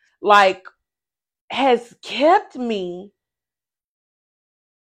 like, has kept me,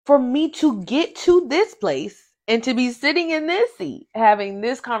 for me to get to this place and to be sitting in this seat having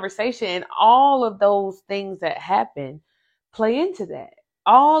this conversation, and all of those things that happen play into that.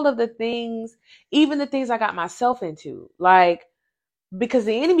 All of the things, even the things I got myself into, like, because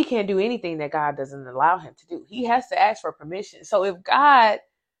the enemy can't do anything that God doesn't allow him to do. He has to ask for permission. So if God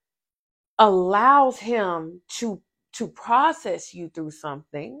allows him to process you through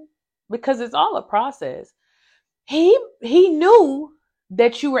something, because it's all a process, he knew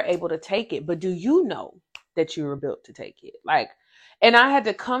that you were able to take it. But do you know that you were built to take it? Like, and I had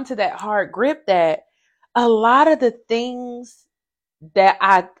to come to that hard grip that a lot of the things that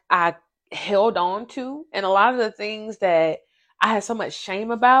I held on to, and a lot of the things that I had so much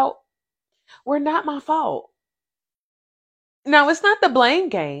shame about, were not my fault. Now, it's not the blame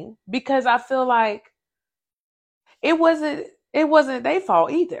game, because I feel like it wasn't their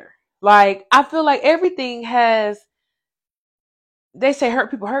fault either. Like, I feel like everything has, they say hurt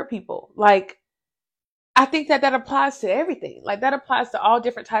people hurt people. Like, I think that applies to everything. Like, that applies to all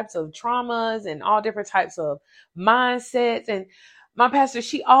different types of traumas and all different types of mindsets. And my pastor,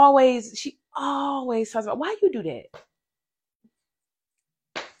 she always talks about, why you do that?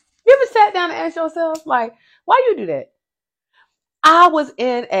 You ever sat down and asked yourself, like, why you do that? I was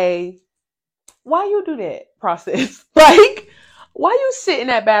in a why you do that process. Like, why you sit in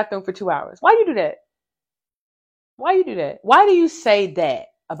that bathroom for 2 hours? Why you do that? Why you do that? Why do you say that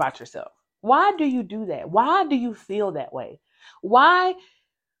about yourself? Why do you do that? Why do you feel that way? Why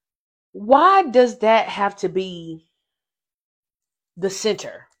does that have to be the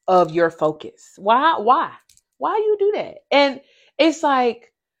center of your focus? Why you do that? And it's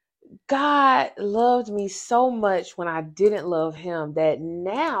like, God loved me so much when I didn't love him, that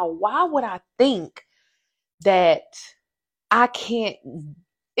now, why would I think that I can't?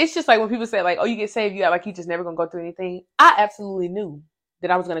 It's just like when people say, like, oh, you get saved, you act like you just never gonna go through anything. I absolutely knew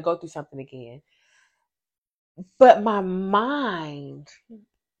that I was gonna go through something again. But my mind,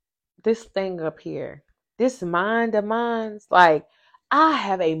 this thing up here, this mind of mine's, like, I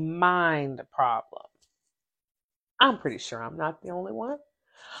have a mind problem. I'm pretty sure I'm not the only one.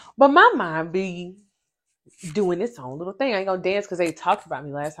 But my mind be doing its own little thing. I ain't gonna dance because they talked about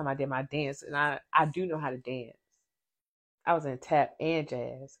me last time I did my dance. And I do know how to dance. I was in tap and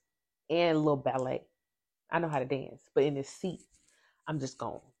jazz and a little ballet. I know how to dance. But in this seat, I'm just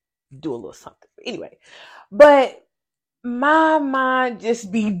gonna do a little something. Anyway, but my mind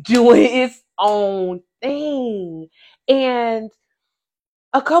just be doing its own thing. And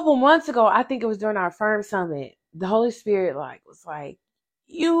a couple months ago, I think it was during our firm summit, the Holy Spirit was like,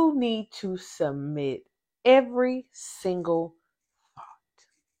 you need to submit every single thought,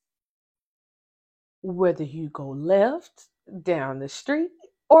 whether you go left down the street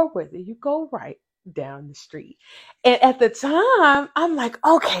or whether you go right down the street. And at the time, I'm like,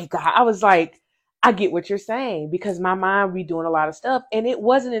 okay, God, I was like, I get what you're saying, because my mind be doing a lot of stuff. And it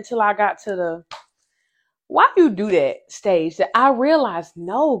wasn't until I got to the why you do that stage that I realized,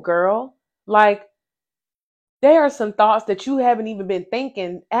 no, girl, like, there are some thoughts that you haven't even been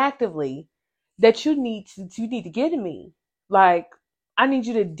thinking actively that you need to get in me. Like, I need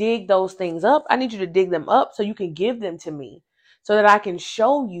you to dig those things up. I need you to dig them up so you can give them to me so that I can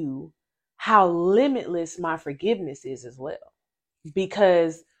show you how limitless my forgiveness is as well.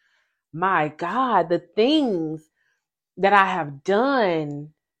 Because my God, the things that I have done,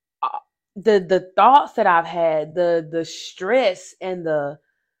 uh, the thoughts that I've had, the stress and the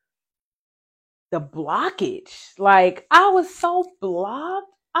blockage. Like I was so blocked.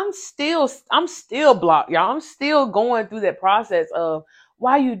 I'm still blocked, y'all. I'm still going through that process of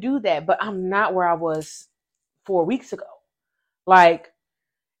why you do that, but I'm not where I was 4 weeks ago. Like,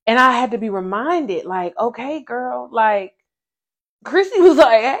 and I had to be reminded, like, okay, girl, like Christy was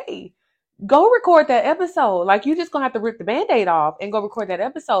like, hey, go record that episode. Like you just gonna have to rip the band-aid off and go record that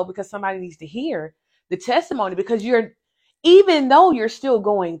episode because somebody needs to hear the testimony because you're even though you're still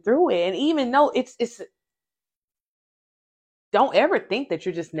going through it and even though it's don't ever think that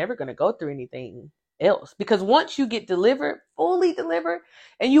you're just never going to go through anything else. Because once you get delivered, fully delivered,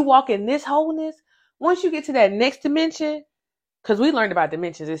 and you walk in this wholeness, once you get to that next dimension, because we learned about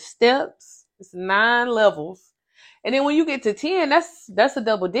dimensions, it's steps, it's 9 levels. And then when you get to 10, that's a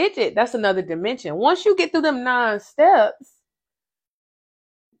double digit. That's another dimension. Once you get through them 9 steps,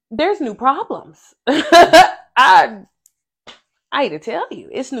 there's new problems. I hate to tell you,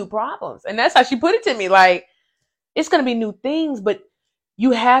 it's new problems. And that's how she put it to me. Like, it's going to be new things, but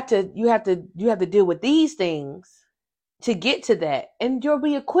you have to deal with these things to get to that. And you'll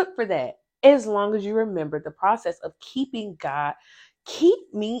be equipped for that as long as you remember the process of keeping God.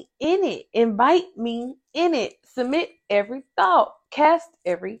 Keep me in it. Invite me in it. Submit every thought. Cast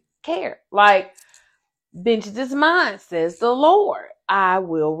every care. Like, vengeance is mine, says the Lord. I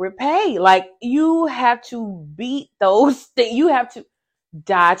will repay. Like, you have to beat those things. You have to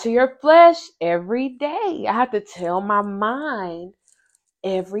die to your flesh every day. I have to tell my mind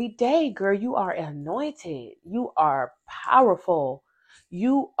every day, girl, you are anointed. You are powerful.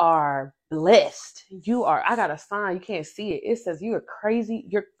 You are blessed. I got a sign. You can't see it. It says you are crazy.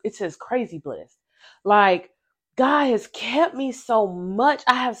 It says crazy blessed. Like, God has kept me so much.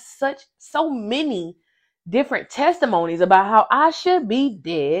 I have so many different testimonies about how I should be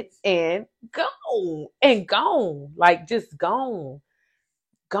dead and gone. Like, just gone.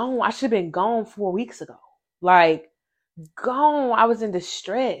 I should have been gone 4 weeks ago. Like, gone. I was in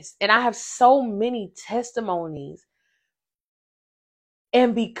distress. And I have so many testimonies.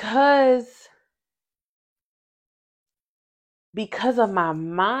 And because of my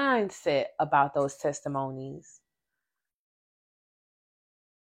mindset about those testimonies,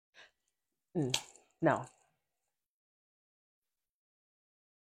 no.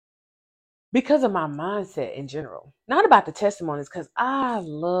 Because of my mindset in general. Not about the testimonies, because I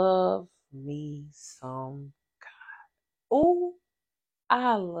love me some God. Ooh,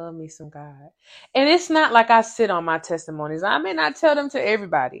 I love me some God. And it's not like I sit on my testimonies. I may not tell them to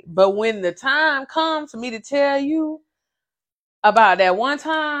everybody. But when the time comes for me to tell you about that one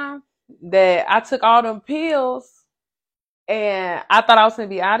time that I took all them pills and I thought I was going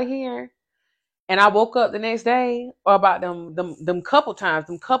to be out of here. And I woke up the next day, or about them couple times,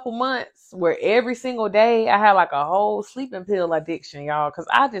 them couple months where every single day I had like a whole sleeping pill addiction, y'all. Cause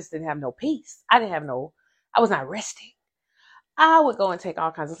I just didn't have no peace. I was not resting. I would go and take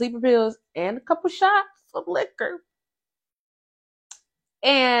all kinds of sleeping pills and a couple shots of liquor.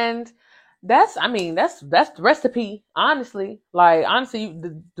 And that's the recipe, honestly. Like, honestly,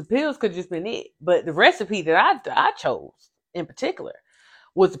 the pills could have just been it. But the recipe that I chose in particular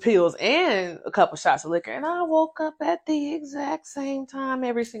was the pills and a couple shots of liquor. And I woke up at the exact same time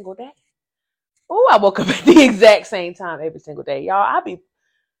every single day. Oh, I woke up at the exact same time every single day. Y'all,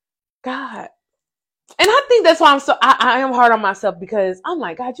 God. And I think that's why I am hard on myself, because I'm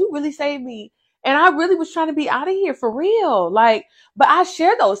like, God, you really saved me. And I really was trying to be out of here for real. Like, but I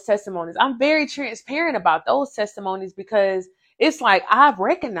share those testimonies. I'm very transparent about those testimonies because it's like, I've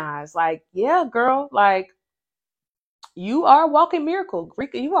recognized, like, yeah, girl, like, you are a walking miracle.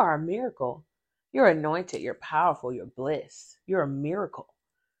 Rika, you are a miracle. You're anointed. You're powerful. You're blessed. You're a miracle.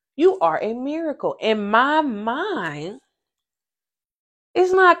 You are a miracle. And my mind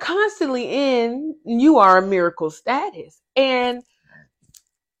is not constantly in you are a miracle status. And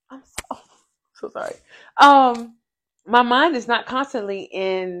I'm so sorry. My mind is not constantly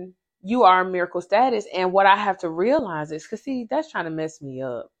in you are a miracle status. And what I have to realize is, because see, that's trying to mess me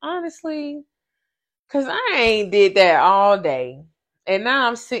up. Honestly, because I ain't did that all day. And now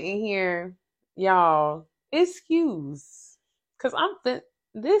I'm sitting here, y'all, excuse. Because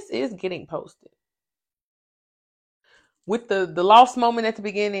this is getting posted. With the lost moment at the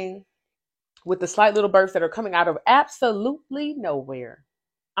beginning, with the slight little bursts that are coming out of absolutely nowhere.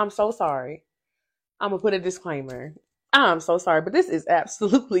 I'm so sorry. I'm going to put a disclaimer. I'm so sorry, but this is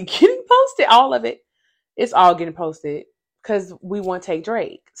absolutely getting posted. All of it. It's all getting posted because we want to take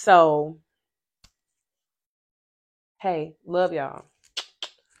Drake. So, hey, love y'all.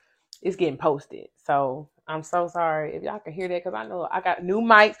 It's getting posted. So, I'm so sorry if y'all can hear that because I know I got new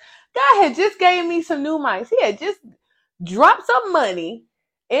mics. God had just gave me some new mics. He had just dropped some money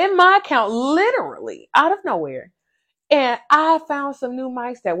in my account, literally out of nowhere. And I found some new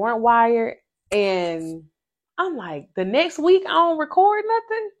mics that weren't wired. And I'm like, the next week I don't record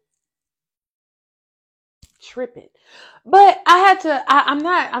nothing. Tripping. But I had to, I'm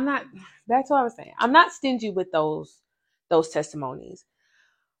not, that's what I was saying. I'm not stingy with those testimonies.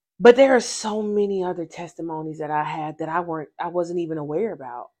 But there are so many other testimonies that I had that I wasn't even aware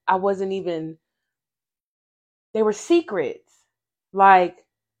about. They were secrets. Like,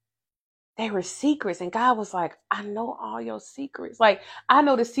 they were secrets. And God was like, I know all your secrets. Like, I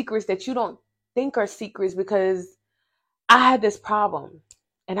know the secrets that you don't think are secrets because I had this problem.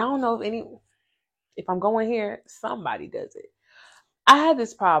 And I don't know if I'm going here, somebody does it. I had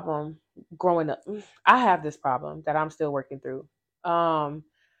this problem growing up. I have this problem that I'm still working through.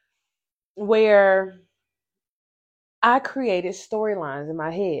 Where I created storylines in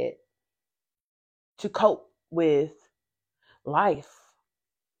my head to cope with life.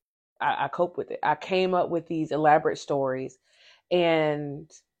 I cope with it. I came up with these elaborate stories,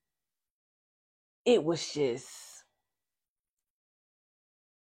 and it was just,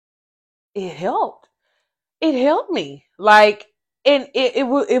 it helped. It helped me. Like, and it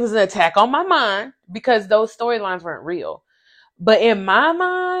was an attack on my mind because those storylines weren't real. But in my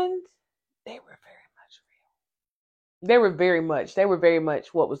mind, they were very much real. They were very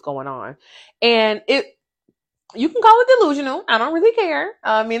much what was going on. And you can call it delusional. I don't really care.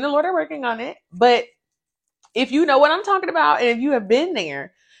 Me and the Lord are working on it. But if you know what I'm talking about and if you have been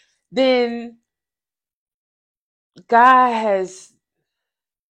there, then God has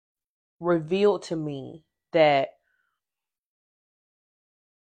revealed to me that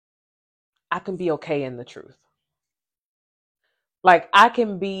I can be okay in the truth. Like, I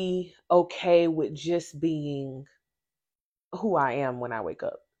can be okay with just being who I am when I wake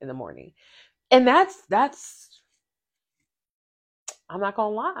up in the morning. And that's I'm not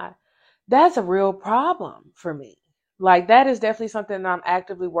gonna lie, that's a real problem for me. Like, that is definitely something that I'm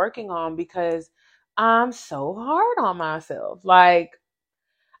actively working on because I'm so hard on myself. Like,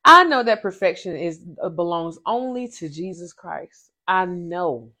 I know that perfection is belongs only to Jesus Christ. I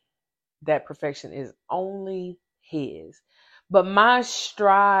know that perfection is only his. But my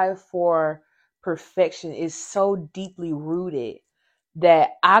strive for perfection is so deeply rooted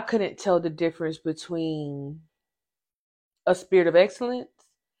that I couldn't tell the difference between a spirit of excellence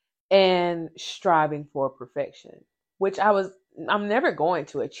and striving for perfection, which I'm never going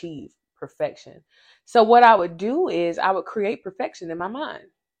to achieve perfection. So what I would do is I would create perfection in my mind.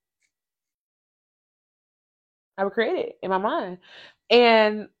 I would create it in my mind.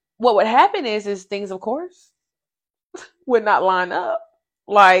 And what would happen is things, of course, would not line up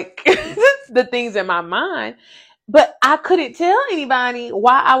like the things in my mind. But I couldn't tell anybody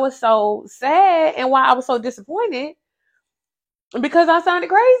why I was so sad and why I was so disappointed because I sounded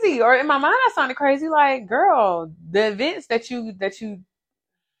crazy, or in my mind I sounded crazy. Like, girl, the events that you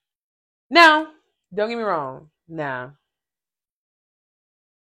now, don't get me wrong. Now,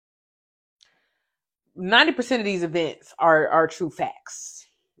 90% of these events are true facts.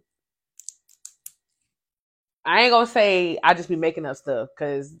 I ain't gonna say I just be making up stuff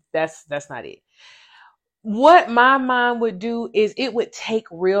because that's not it. What my mind would do is it would take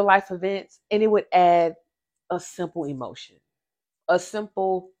real life events and it would add a simple emotion, a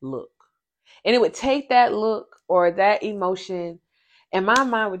simple look. And it would take that look or that emotion, and my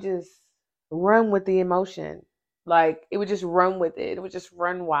mind would just run with the emotion. Like, it would just run with it. It would just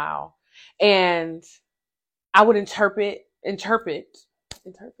run wild. And I would interpret. How do you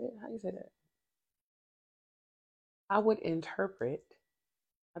say that? I would interpret.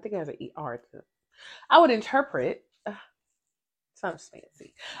 I think it has an ER to it. I would interpret. Sounds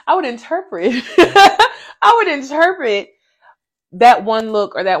fancy. I would interpret. I would interpret that one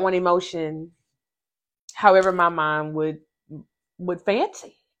look or that one emotion, however my mind would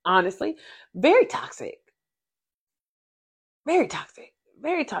fancy. Honestly, very toxic, very toxic,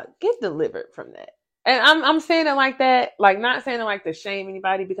 very toxic. Get delivered from that. And I'm saying it like that, like, not saying it like to shame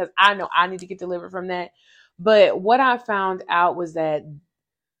anybody because I know I need to get delivered from that. But what I found out was that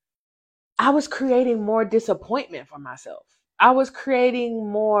I was creating more disappointment for myself. I was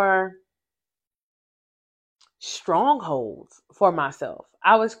creating more strongholds for myself.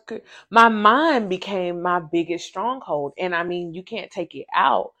 My mind became my biggest stronghold. And I mean, you can't take it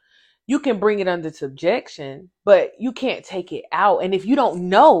out. you can bring it under subjection, but you can't take it out. And if you don't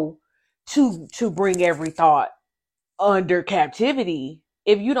know to bring every thought under captivity,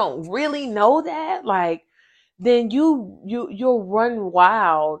 if you don't really know that, like, then you'll run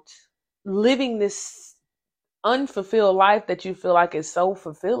wild living this unfulfilled life that you feel like is so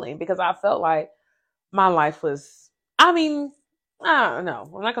fulfilling. Because I felt like my life was, I mean, I don't know,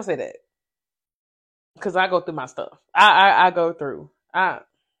 I'm not gonna say that because I go through my stuff. I go through. I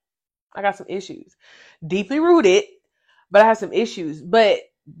got some issues, deeply rooted, but I have some issues. But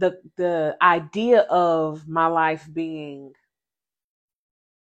the idea of my life being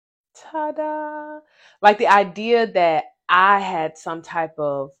ta-da, like the idea that I had some type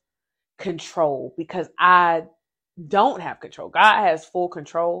of control, because I don't have control. God has full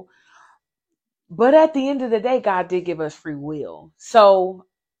control. But at the end of the day, God did give us free will. So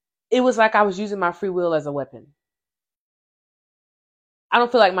it was like I was using my free will as a weapon. I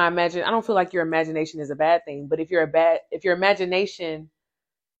don't feel like I don't feel like your imagination is a bad thing, but if your imagination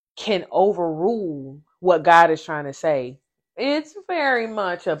can overrule what God is trying to say, it's very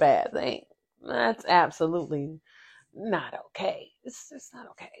much a bad thing. That's absolutely not okay. It's just not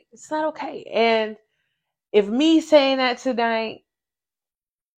okay. It's not okay. And if me saying that tonight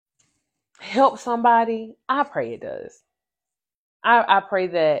helps somebody, I pray it does. I pray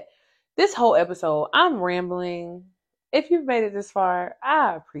that this whole episode, I'm rambling. If you've made it this far,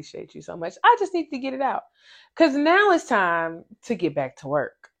 I appreciate you so much. I just need to get it out. Because now it's time to get back to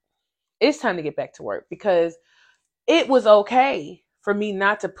work. It's time to get back to work, because it was okay for me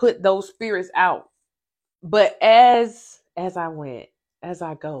not to put those spirits out. But as I went, as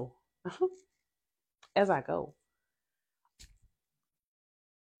I go, as I go,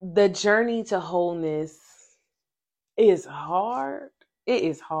 the journey to wholeness is hard. It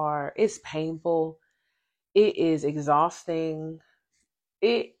is hard. It's painful. It is exhausting.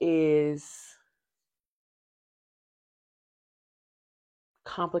 It is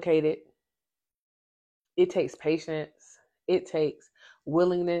complicated. It takes patience. It takes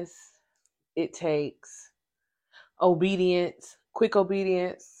willingness. It takes obedience, quick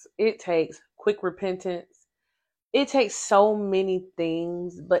obedience. It takes quick repentance. It takes so many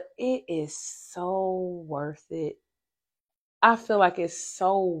things, but it is so worth it. I feel like it's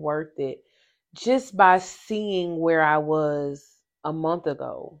so worth it just by seeing where I was a month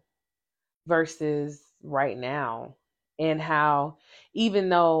ago versus right now. And how, even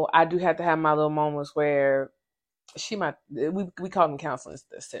though I do have to have my little moments where we call them counseling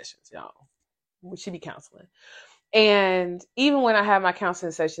sessions, y'all. She be counseling. And even when I have my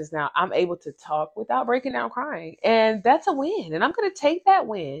counseling sessions now, I'm able to talk without breaking down crying. And that's a win. And I'm going to take that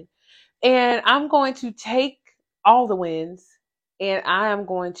win. And I'm going to take all the wins, and I am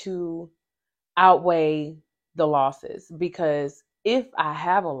going to outweigh the losses. Because if I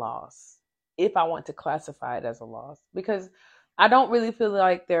have a loss, if I want to classify it as a loss, because I don't really feel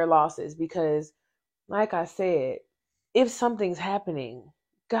like they're losses, because like I said, if something's happening,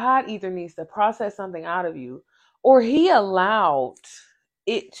 God either needs to process something out of you, or he allowed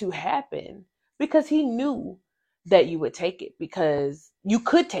it to happen because he knew that you would take it, because you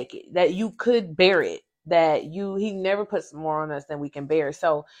could take it, that you could bear it, that he never puts more on us than we can bear.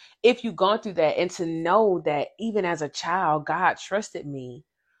 So if you've gone through that, and to know that even as a child, God trusted me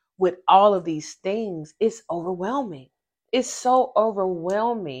with all of these things, it's overwhelming. It's so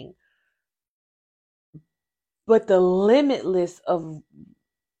overwhelming. But the limitless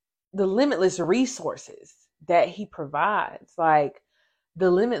resources that he provides, like the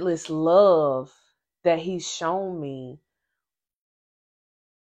limitless love that he's shown me,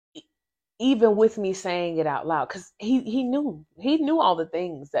 even with me saying it out loud, because he knew all the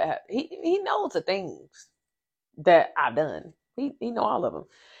things that he knows the things that I've done. He know all of them,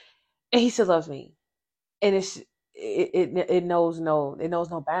 and he still loves me. And it knows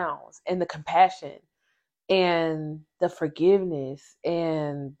no bounds. And the compassion and the forgiveness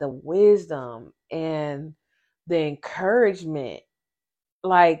and the wisdom and the encouragement,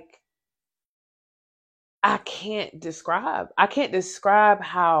 like, I can't describe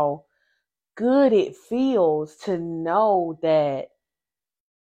how good it feels to know that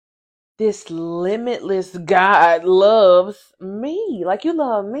this limitless God loves me. Like, you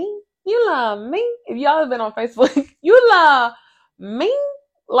love me. You love me. If y'all have been on Facebook, you love me.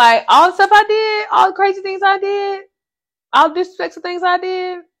 Like, all the stuff I did, all the crazy things I did, all the disrespectful things I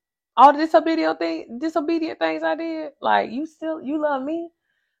did, all the disobedient things I did. Like, you love me.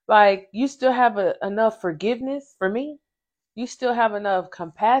 Like, you still have enough forgiveness for me. You still have enough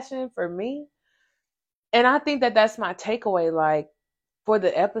compassion for me. And I think that that's my takeaway. Like, for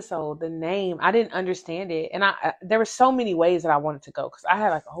the episode, the name, I didn't understand it. And there were so many ways that I wanted to go because I had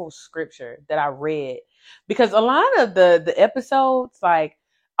like a whole scripture that I read because a lot of the episodes like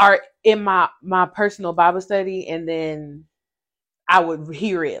are in my personal Bible study, and then I would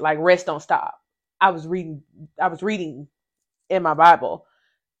hear it like rest don't stop. I was reading in my Bible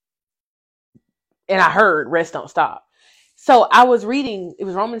and I heard rest don't stop. So I was reading, it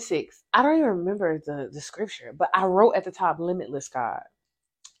was Romans 6. I don't even remember the scripture, but I wrote at the top Limitless God.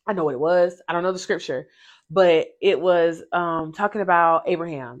 I know what it was. I don't know the scripture, but it was talking about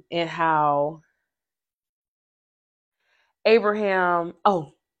Abraham and how Abraham,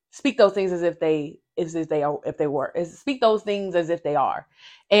 speak those things as if they were. Speak those things as if they are.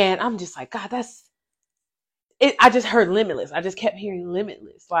 And I'm just like, God, that's it. I just heard limitless. I just kept hearing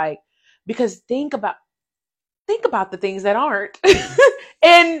limitless. Like, because think about the things that aren't.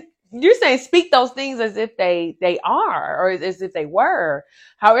 And you're saying speak those things as if they are, or as if they were.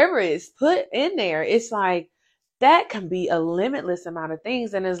 However it's put in there, it's like that can be a limitless amount of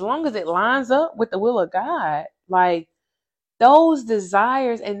things. And as long as it lines up with the will of God, like those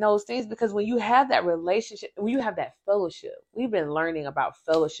desires and those things, because when you have that relationship, when you have that fellowship, we've been learning about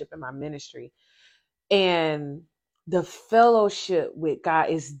fellowship in my ministry, and the fellowship with God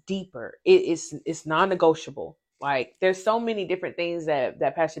is deeper. It's non-negotiable. Like there's so many different things that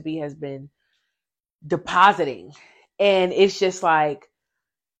Pastor B has been depositing, and it's just like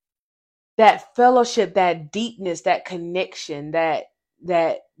that fellowship, that deepness, that connection, that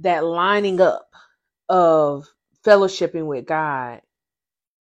lining up of fellowshipping with God.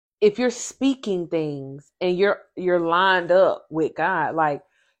 If you're speaking things and you're lined up with God, like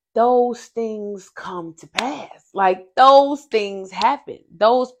those things come to pass. Like those things happen.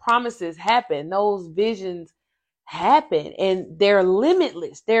 Those promises happen. Those visions happen, and they're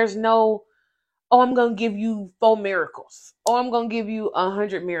limitless. There's no, oh, I'm going to give you 4 miracles. Oh, I'm going to give you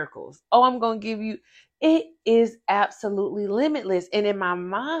 100 miracles. Oh, I'm going to give you, it is absolutely limitless. And in my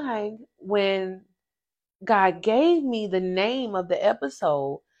mind, when God gave me the name of the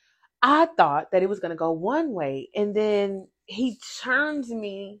episode, I thought that it was going to go one way, and then he turns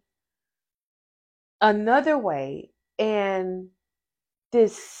me another way, and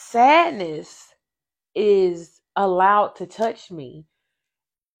this sadness is allowed to touch me,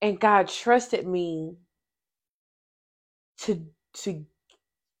 and God trusted me to to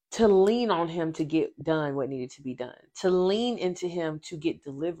to lean on him to get done what needed to be done, to lean into him to get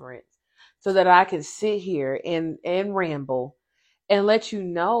deliverance, so that I can sit here and ramble and let you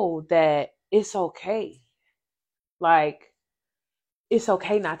know that it's okay. Like it's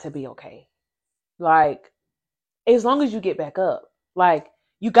okay not to be okay. Like as long as you get back up, like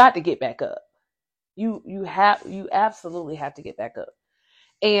you got to get back up. You absolutely have to get back up.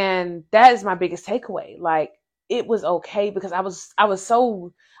 And that is my biggest takeaway. Like it was okay because I was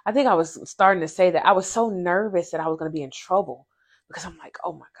so, I think I was starting to say that I was so nervous that I was going to be in trouble because I'm like,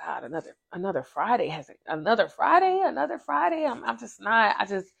 oh my God, another Friday another Friday. I'm just not,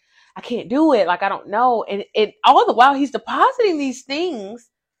 I can't do it. Like I don't know. And all the while he's depositing these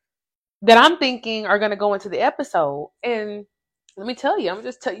things that I'm thinking are going to go into the episode. And let me tell you, I'm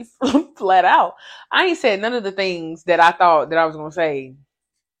just tell you flat out, I ain't said none of the things that I thought that I was going to say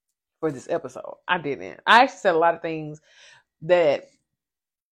for this episode. I didn't. I actually said a lot of things that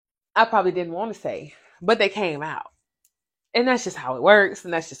I probably didn't want to say, but they came out. And that's just how it works,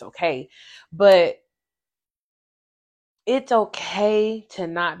 and that's just okay. But it's okay to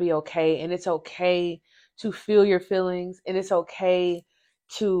not be okay, and it's okay to feel your feelings, and it's okay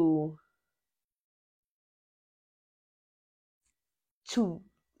to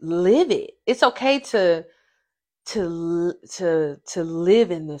live it. It's okay to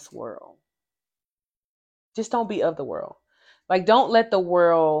live in this world. Just don't be of the world. Like don't let the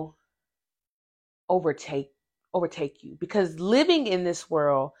world overtake you, because living in this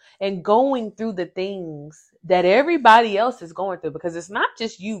world and going through the things that everybody else is going through, because it's not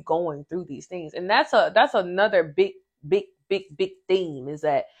just you going through these things. And that's another big theme, is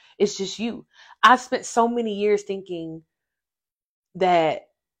that it's just you. I spent so many years thinking that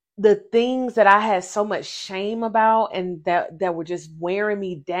the things that I had so much shame about and that were just wearing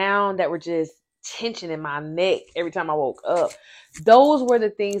me down, that were just tension in my neck every time I woke up, those were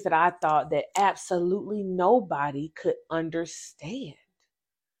the things that I thought that absolutely nobody could understand.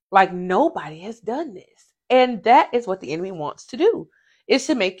 Like nobody has done this. And that is what the enemy wants to do, is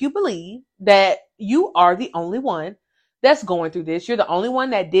to make you believe that you are the only one that's going through this. You're the only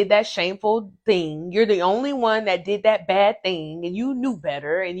one that did that shameful thing. You're the only one that did that bad thing, and you knew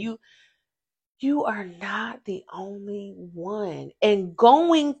better, and you You are not the only one. And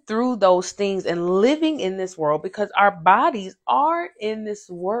going through those things and living in this world, because our bodies are in this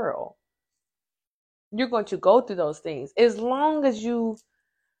world, you're going to go through those things. As long as you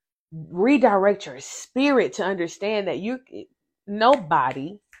redirect your spirit to understand that no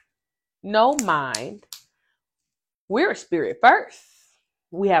body, no mind, we're a spirit first.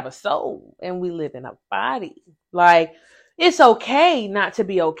 We have a soul and we live in a body. Like, it's okay not to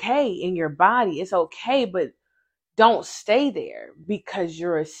be okay in your body. It's okay, but don't stay there, because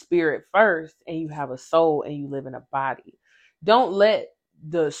you're a spirit first and you have a soul and you live in a body. Don't let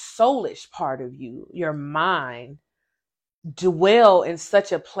the soulish part of you, your mind, dwell in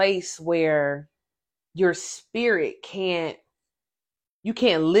such a place where your spirit you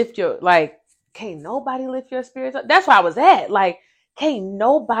can't lift your, like, can't nobody lift your spirits up. That's where I was at. Like, can't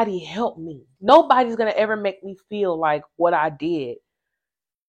nobody help me. Nobody's gonna ever make me feel like what I did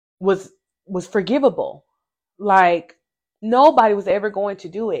was forgivable. Like, nobody was ever going to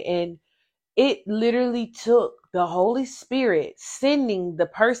do it. And it literally took the Holy Spirit sending the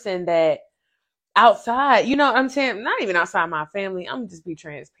person that outside, you know what I'm saying? Not even outside my family. I'm just be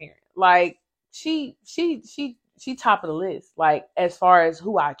transparent. Like, she top of the list. Like, as far as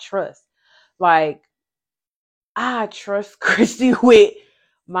who I trust. Like, I trust Christy with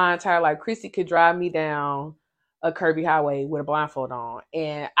my entire life. Christy could drive me down a curvy highway with a blindfold on,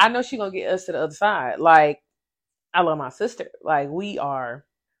 and I know she's gonna get us to the other side. Like, I love my sister. Like,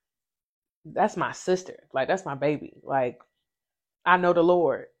 that's my sister. Like, that's my baby. Like, I know the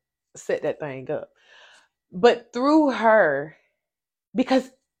Lord set that thing up. But through her, because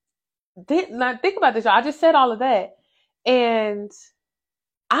now think about this, y'all. I just said all of that, and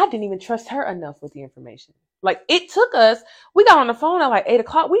I didn't even trust her enough with the information. Like, it took us, we got on the phone at like 8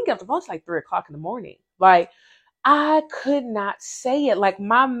 o'clock. We didn't get off the phone till like 3 o'clock in the morning. Like, I could not say it. Like,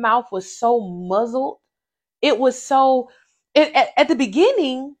 my mouth was so muzzled. It was so, at the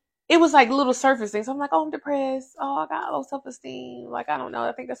beginning, it was like little surface things. I'm like, oh, I'm depressed. Oh, I got low self-esteem. Like, I don't know.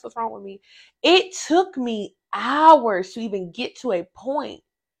 I think that's what's wrong with me. It took me hours to even get to a point.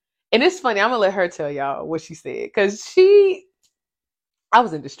 And it's funny. I'm going to let her tell y'all what she said. Because I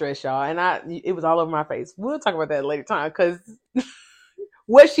was in distress, y'all. And it was all over my face. We'll talk about that at a later time. Because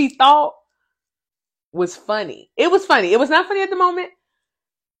what she thought was funny. It was funny. It was not funny at the moment,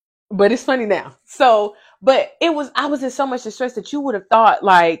 but it's funny now. So, but I was in so much distress that you would have thought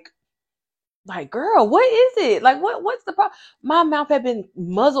like, girl, what is it? Like, what's the problem? My mouth had been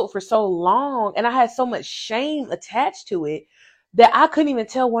muzzled for so long, and I had so much shame attached to it that I couldn't even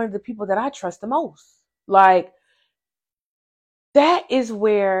tell one of the people that I trust the most. Like, that is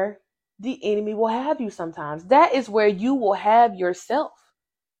where the enemy will have you sometimes. That is where you will have yourself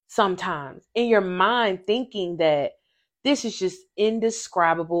sometimes in your mind, thinking that this is just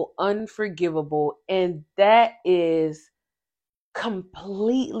indescribable, unforgivable, and that is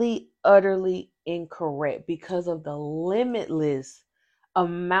completely, utterly incorrect because of the limitless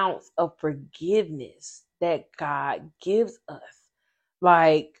amounts of forgiveness that God gives us.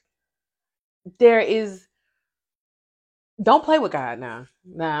 Like, don't play with God now.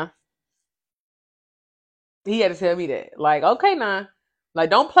 Nah. He had to tell me that. Like, okay, nah.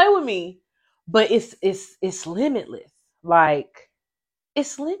 Like, don't play with me. But it's limitless. Like,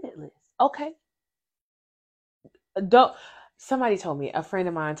 it's limitless. Okay. Don't Somebody told me, a friend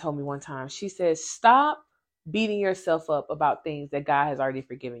of mine told me one time, she says, stop beating yourself up about things that God has already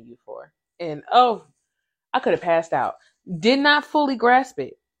forgiven you for. And I could have passed out. Did not fully grasp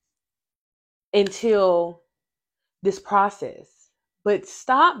it until this process. But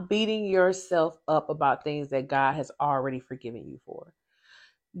stop beating yourself up about things that God has already forgiven you for.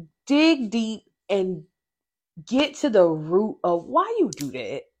 Dig deep and get to the root of why you do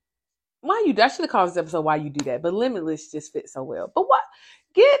that. I should have called this episode Why You Do That, but Limitless just fits so well. But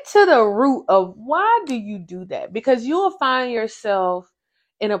get to the root of why do you do that? Because you'll find yourself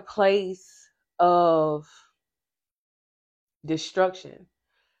in a place of destruction.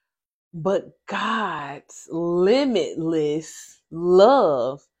 But God's limitless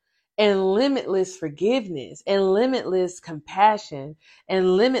love and limitless forgiveness and limitless compassion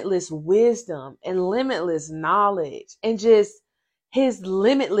and limitless wisdom and limitless knowledge and just his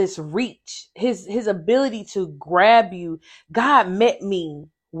limitless reach, his ability to grab you. God met me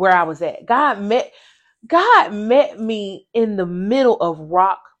where I was at. God met me in the middle of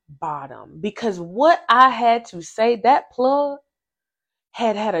rock bottom, because what I had to say, that plug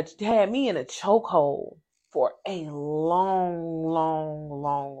had me in a chokehold for a long, long,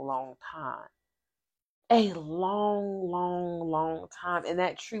 long, long time. A long, long, long time. And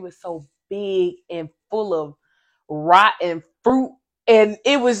that tree was so big and full of rotten fruit. And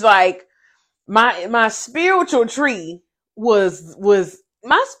it was like, my spiritual tree was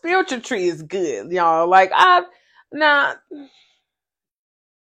my spiritual tree is good, y'all. Like now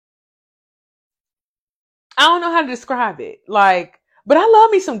I don't know how to describe it. Like, but I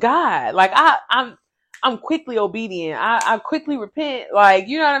love me some God. Like I'm quickly obedient. I quickly repent. Like,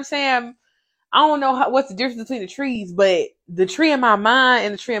 you know what I'm saying? I don't know what's the difference between the trees, but the tree in my mind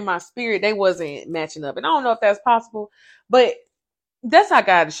and the tree in my spirit, they wasn't matching up. And I don't know if that's possible, but that's how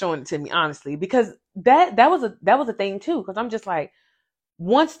God is showing it to me, honestly, because that was a thing too. Because I'm just like,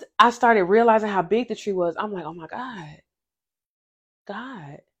 once I started realizing how big the tree was, I'm like, oh my God,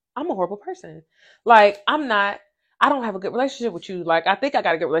 I'm a horrible person. Like, I don't have a good relationship with you. Like, I think I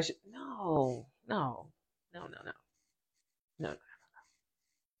got a good relationship. No.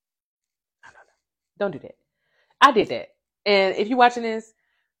 Don't do that. I did that. And if you're watching this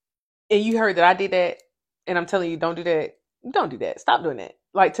and you heard that I did that, and I'm telling you, don't do that, don't do that. Stop doing that.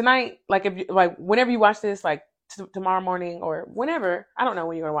 Like tonight, like if you, like whenever you watch this, like tomorrow morning or whenever, I don't know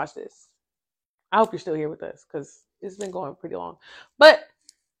when you're gonna watch this. I hope you're still here with us because it's been going pretty long. But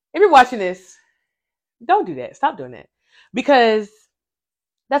if you're watching this, don't do that. Stop doing that because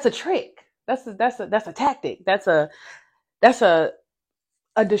that's a trick. That's a tactic. That's a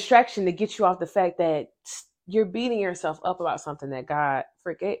distraction to get you off the fact that you're beating yourself up about something that God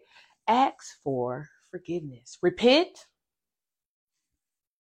forget. Ask for forgiveness. Repent.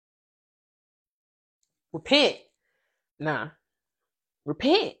 Nah,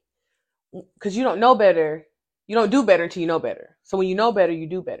 repent because you don't know better. You don't do better until you know better. So when you know better, you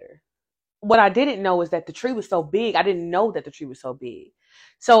do better. What I didn't know is that the tree was so big. I didn't know that the tree was so big.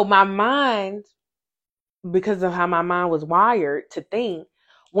 So my mind, because of how my mind was wired to think,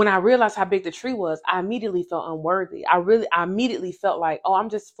 when I realized how big the tree was, I immediately felt unworthy. I immediately felt like, oh, I'm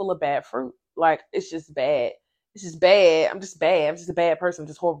just full of bad fruit. Like, it's just bad. It's just bad. I'm just bad. I'm just a bad person. I'm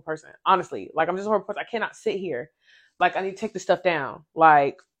just a horrible person. Honestly, like, I'm just a horrible person. I cannot sit here. Like, I need to take this stuff down.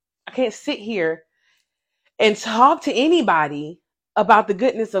 Like, I can't sit here and talk to anybody about the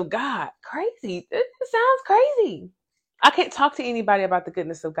goodness of God. Crazy. It sounds crazy. I can't talk to anybody about the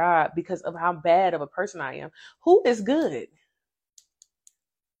goodness of God because of how bad of a person I am. Who is good?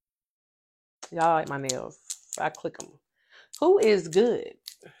 Y'all like my nails. I click them. Who is good?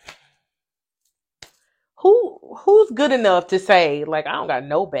 Who's good enough to say, like, I don't got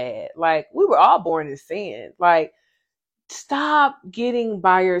no bad? Like, we were all born in sin. Like, stop getting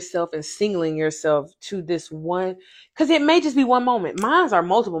by yourself and singling yourself to this one, because it may just be one moment. Mine's are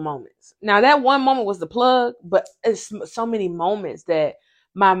multiple moments. Now that one moment was the plug, but it's so many moments that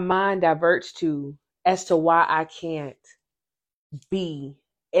my mind diverts to as to why I can't be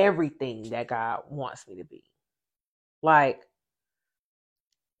everything that God wants me to be. Like,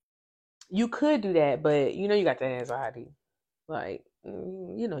 you could do that, but you know you got that anxiety. Like,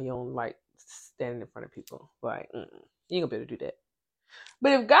 you know you don't like standing in front of people. Like, you ain't gonna be able to do that.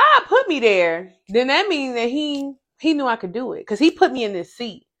 But if God put me there, then that means that he knew I could do it because he put me in this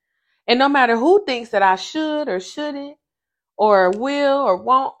seat. And no matter who thinks that I should or shouldn't or will or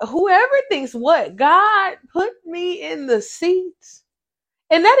won't, whoever thinks what, God put me in the seat.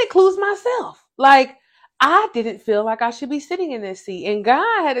 And that includes myself. Like, I didn't feel like I should be sitting in this seat. And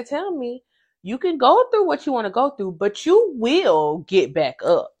God had to tell me, you can go through what you want to go through, but you will get back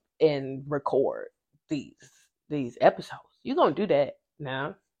up and record these these episodes. You're gonna do that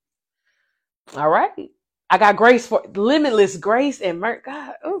now. All right. I got grace for limitless grace and mercy.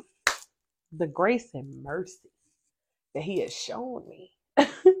 God, ooh, the grace and mercy that He has shown me.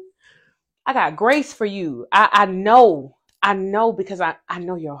 I got grace for you. I know because I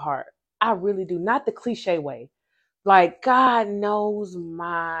know your heart. I really do. Not the cliche way. Like, God knows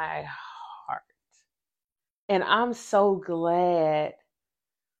my heart. And I'm so glad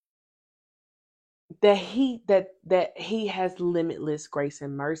that he has limitless grace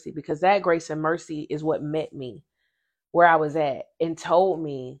and mercy, because that grace and mercy is what met me where I was at and told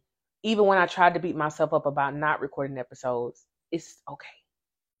me, even when I tried to beat myself up about not recording episodes, it's okay.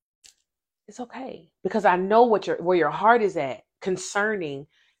 It's okay, because I know where your heart is at concerning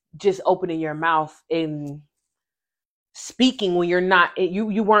just opening your mouth and speaking when you're not,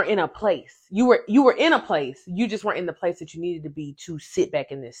 you weren't in a place. You were in a place. You just weren't in the place that you needed to be to sit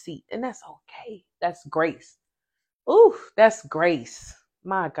back in this seat. And that's okay. That's grace. Ooh, that's grace.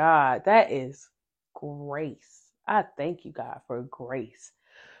 My God, that is grace. I thank you, God, for grace.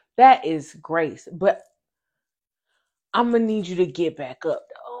 That is grace. But I'm gonna need you to get back up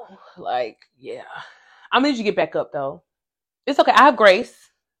though. Like, yeah. I'm gonna need you to get back up though. It's okay. I have grace.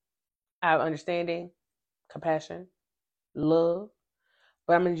 I have understanding, compassion, love.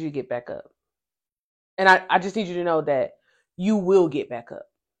 But I'm gonna need you to get back up. And I just need you to know that you will get back up.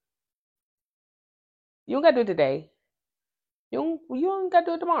 You don't gotta do it today. You don't gotta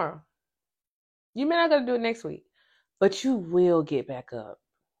do it tomorrow. You may not gotta do it next week. But you will get back up.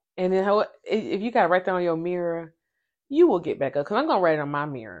 And then if you got to write that on your mirror, you will get back up. Because I'm going to write it on my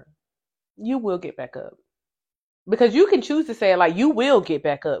mirror. You will get back up. Because you can choose to say it like, you will get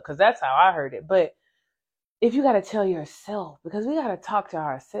back up. Because that's how I heard it. But if you got to tell yourself, because we got to talk to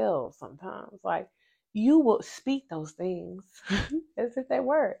ourselves sometimes. Like, you will speak those things as if they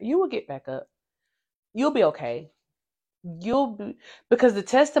were. You will get back up. You'll be okay. Because the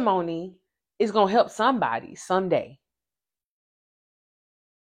testimony is going to help somebody someday.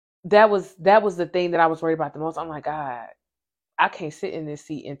 That was the thing that I was worried about the most. I'm like, God, I can't sit in this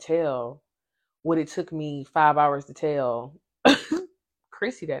seat and tell what it took me 5 hours to tell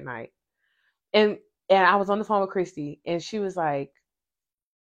Christy that night. And I was on the phone with Christy, and she was like,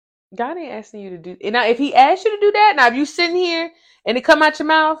 God ain't asking you to do. And now, if He asked you to do that, now if you sitting here and it come out your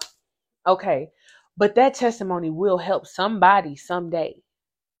mouth, okay. But that testimony will help somebody someday,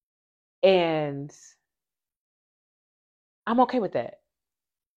 and I'm okay with that.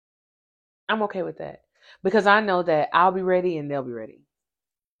 I'm okay with that because I know that I'll be ready and they'll be ready.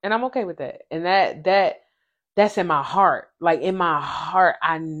 And I'm okay with that. And that's in my heart. Like in my heart,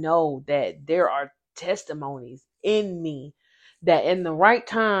 I know that there are testimonies in me that in the right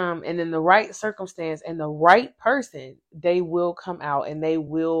time and in the right circumstance and the right person, they will come out and they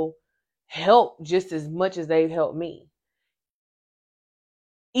will help just as much as they've helped me.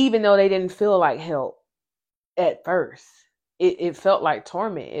 Even though they didn't feel like help at first. It felt like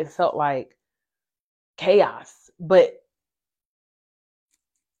torment. It felt like chaos. But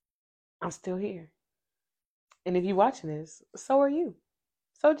I'm still here. And if you're watching this, so are you.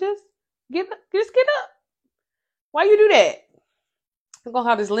 So just get up. Why you do that? I'm gonna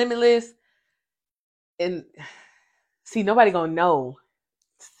have this limitless, and see nobody gonna know.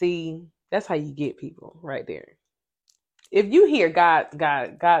 See, that's how you get people right there. If you hear God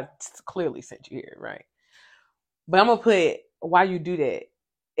clearly sent you here, right? But I'm gonna put why you do that,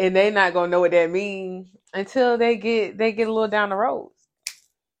 and they not gonna know what that means until they get a little down the road.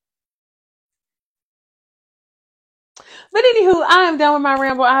 But anywho, I am done with my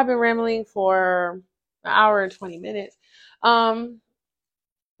ramble. I've been rambling for an hour and 20 minutes. Gonna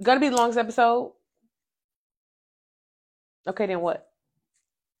be the longest episode. Okay, then what?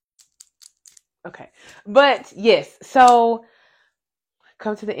 Okay. But yes, so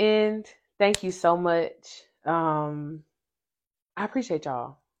come to the end. Thank you so much. I appreciate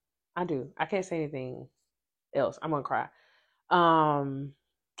y'all. I do. I can't say anything else. I'm gonna cry. And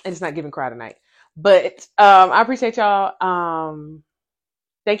it's not giving cry tonight. But I appreciate y'all.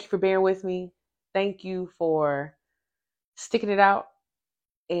 Thank you for bearing with me. Thank you for sticking it out.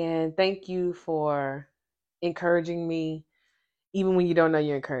 And thank you for encouraging me, even when you don't know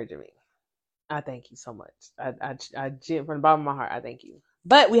you're encouraging me. I thank you so much. I from the bottom of my heart, I thank you.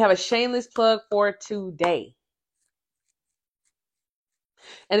 But we have a shameless plug for today.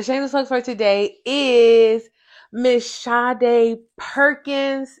 And the shameless plug for today is Miss Sade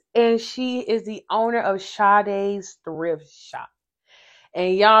Perkins. And she is the owner of Sade's Thrift Shop.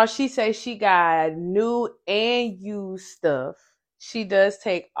 And y'all, she says she got new and used stuff. She does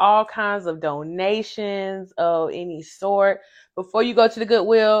take all kinds of donations of any sort. Before you go to the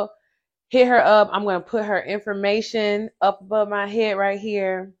Goodwill, hit her up. I'm going to put her information up above my head right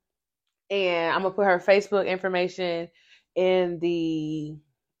here. And I'm going to put her Facebook information in the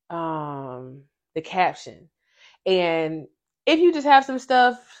caption. And if you just have some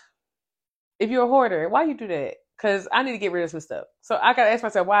stuff, if you're a hoarder, why you do that? Because I need to get rid of some stuff. So I got to ask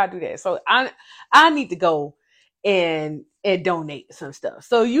myself why I do that. So I need to go and donate some stuff.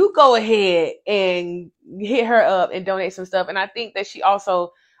 So you go ahead and hit her up and donate some stuff. And I think that she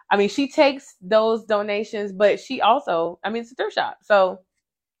also, she takes those donations, but she also, it's a thrift shop. So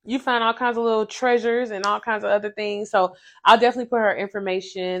you find all kinds of little treasures and all kinds of other things. So I'll definitely put her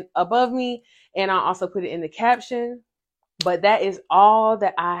information above me, and I'll also put it in the caption. But that is all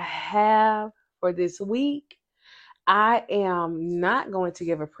that I have for this week. I am not going to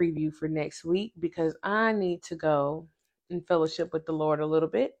give a preview for next week because I need to go and fellowship with the Lord a little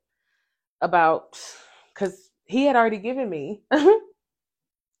bit because He had already given me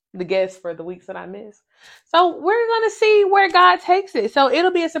the guests for the weeks that I missed. So we're going to see where God takes it. So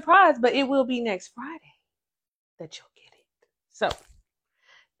it'll be a surprise, but it will be next Friday that you'll get it. So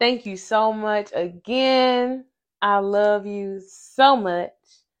thank you so much again. I love you so much.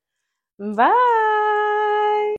 Bye.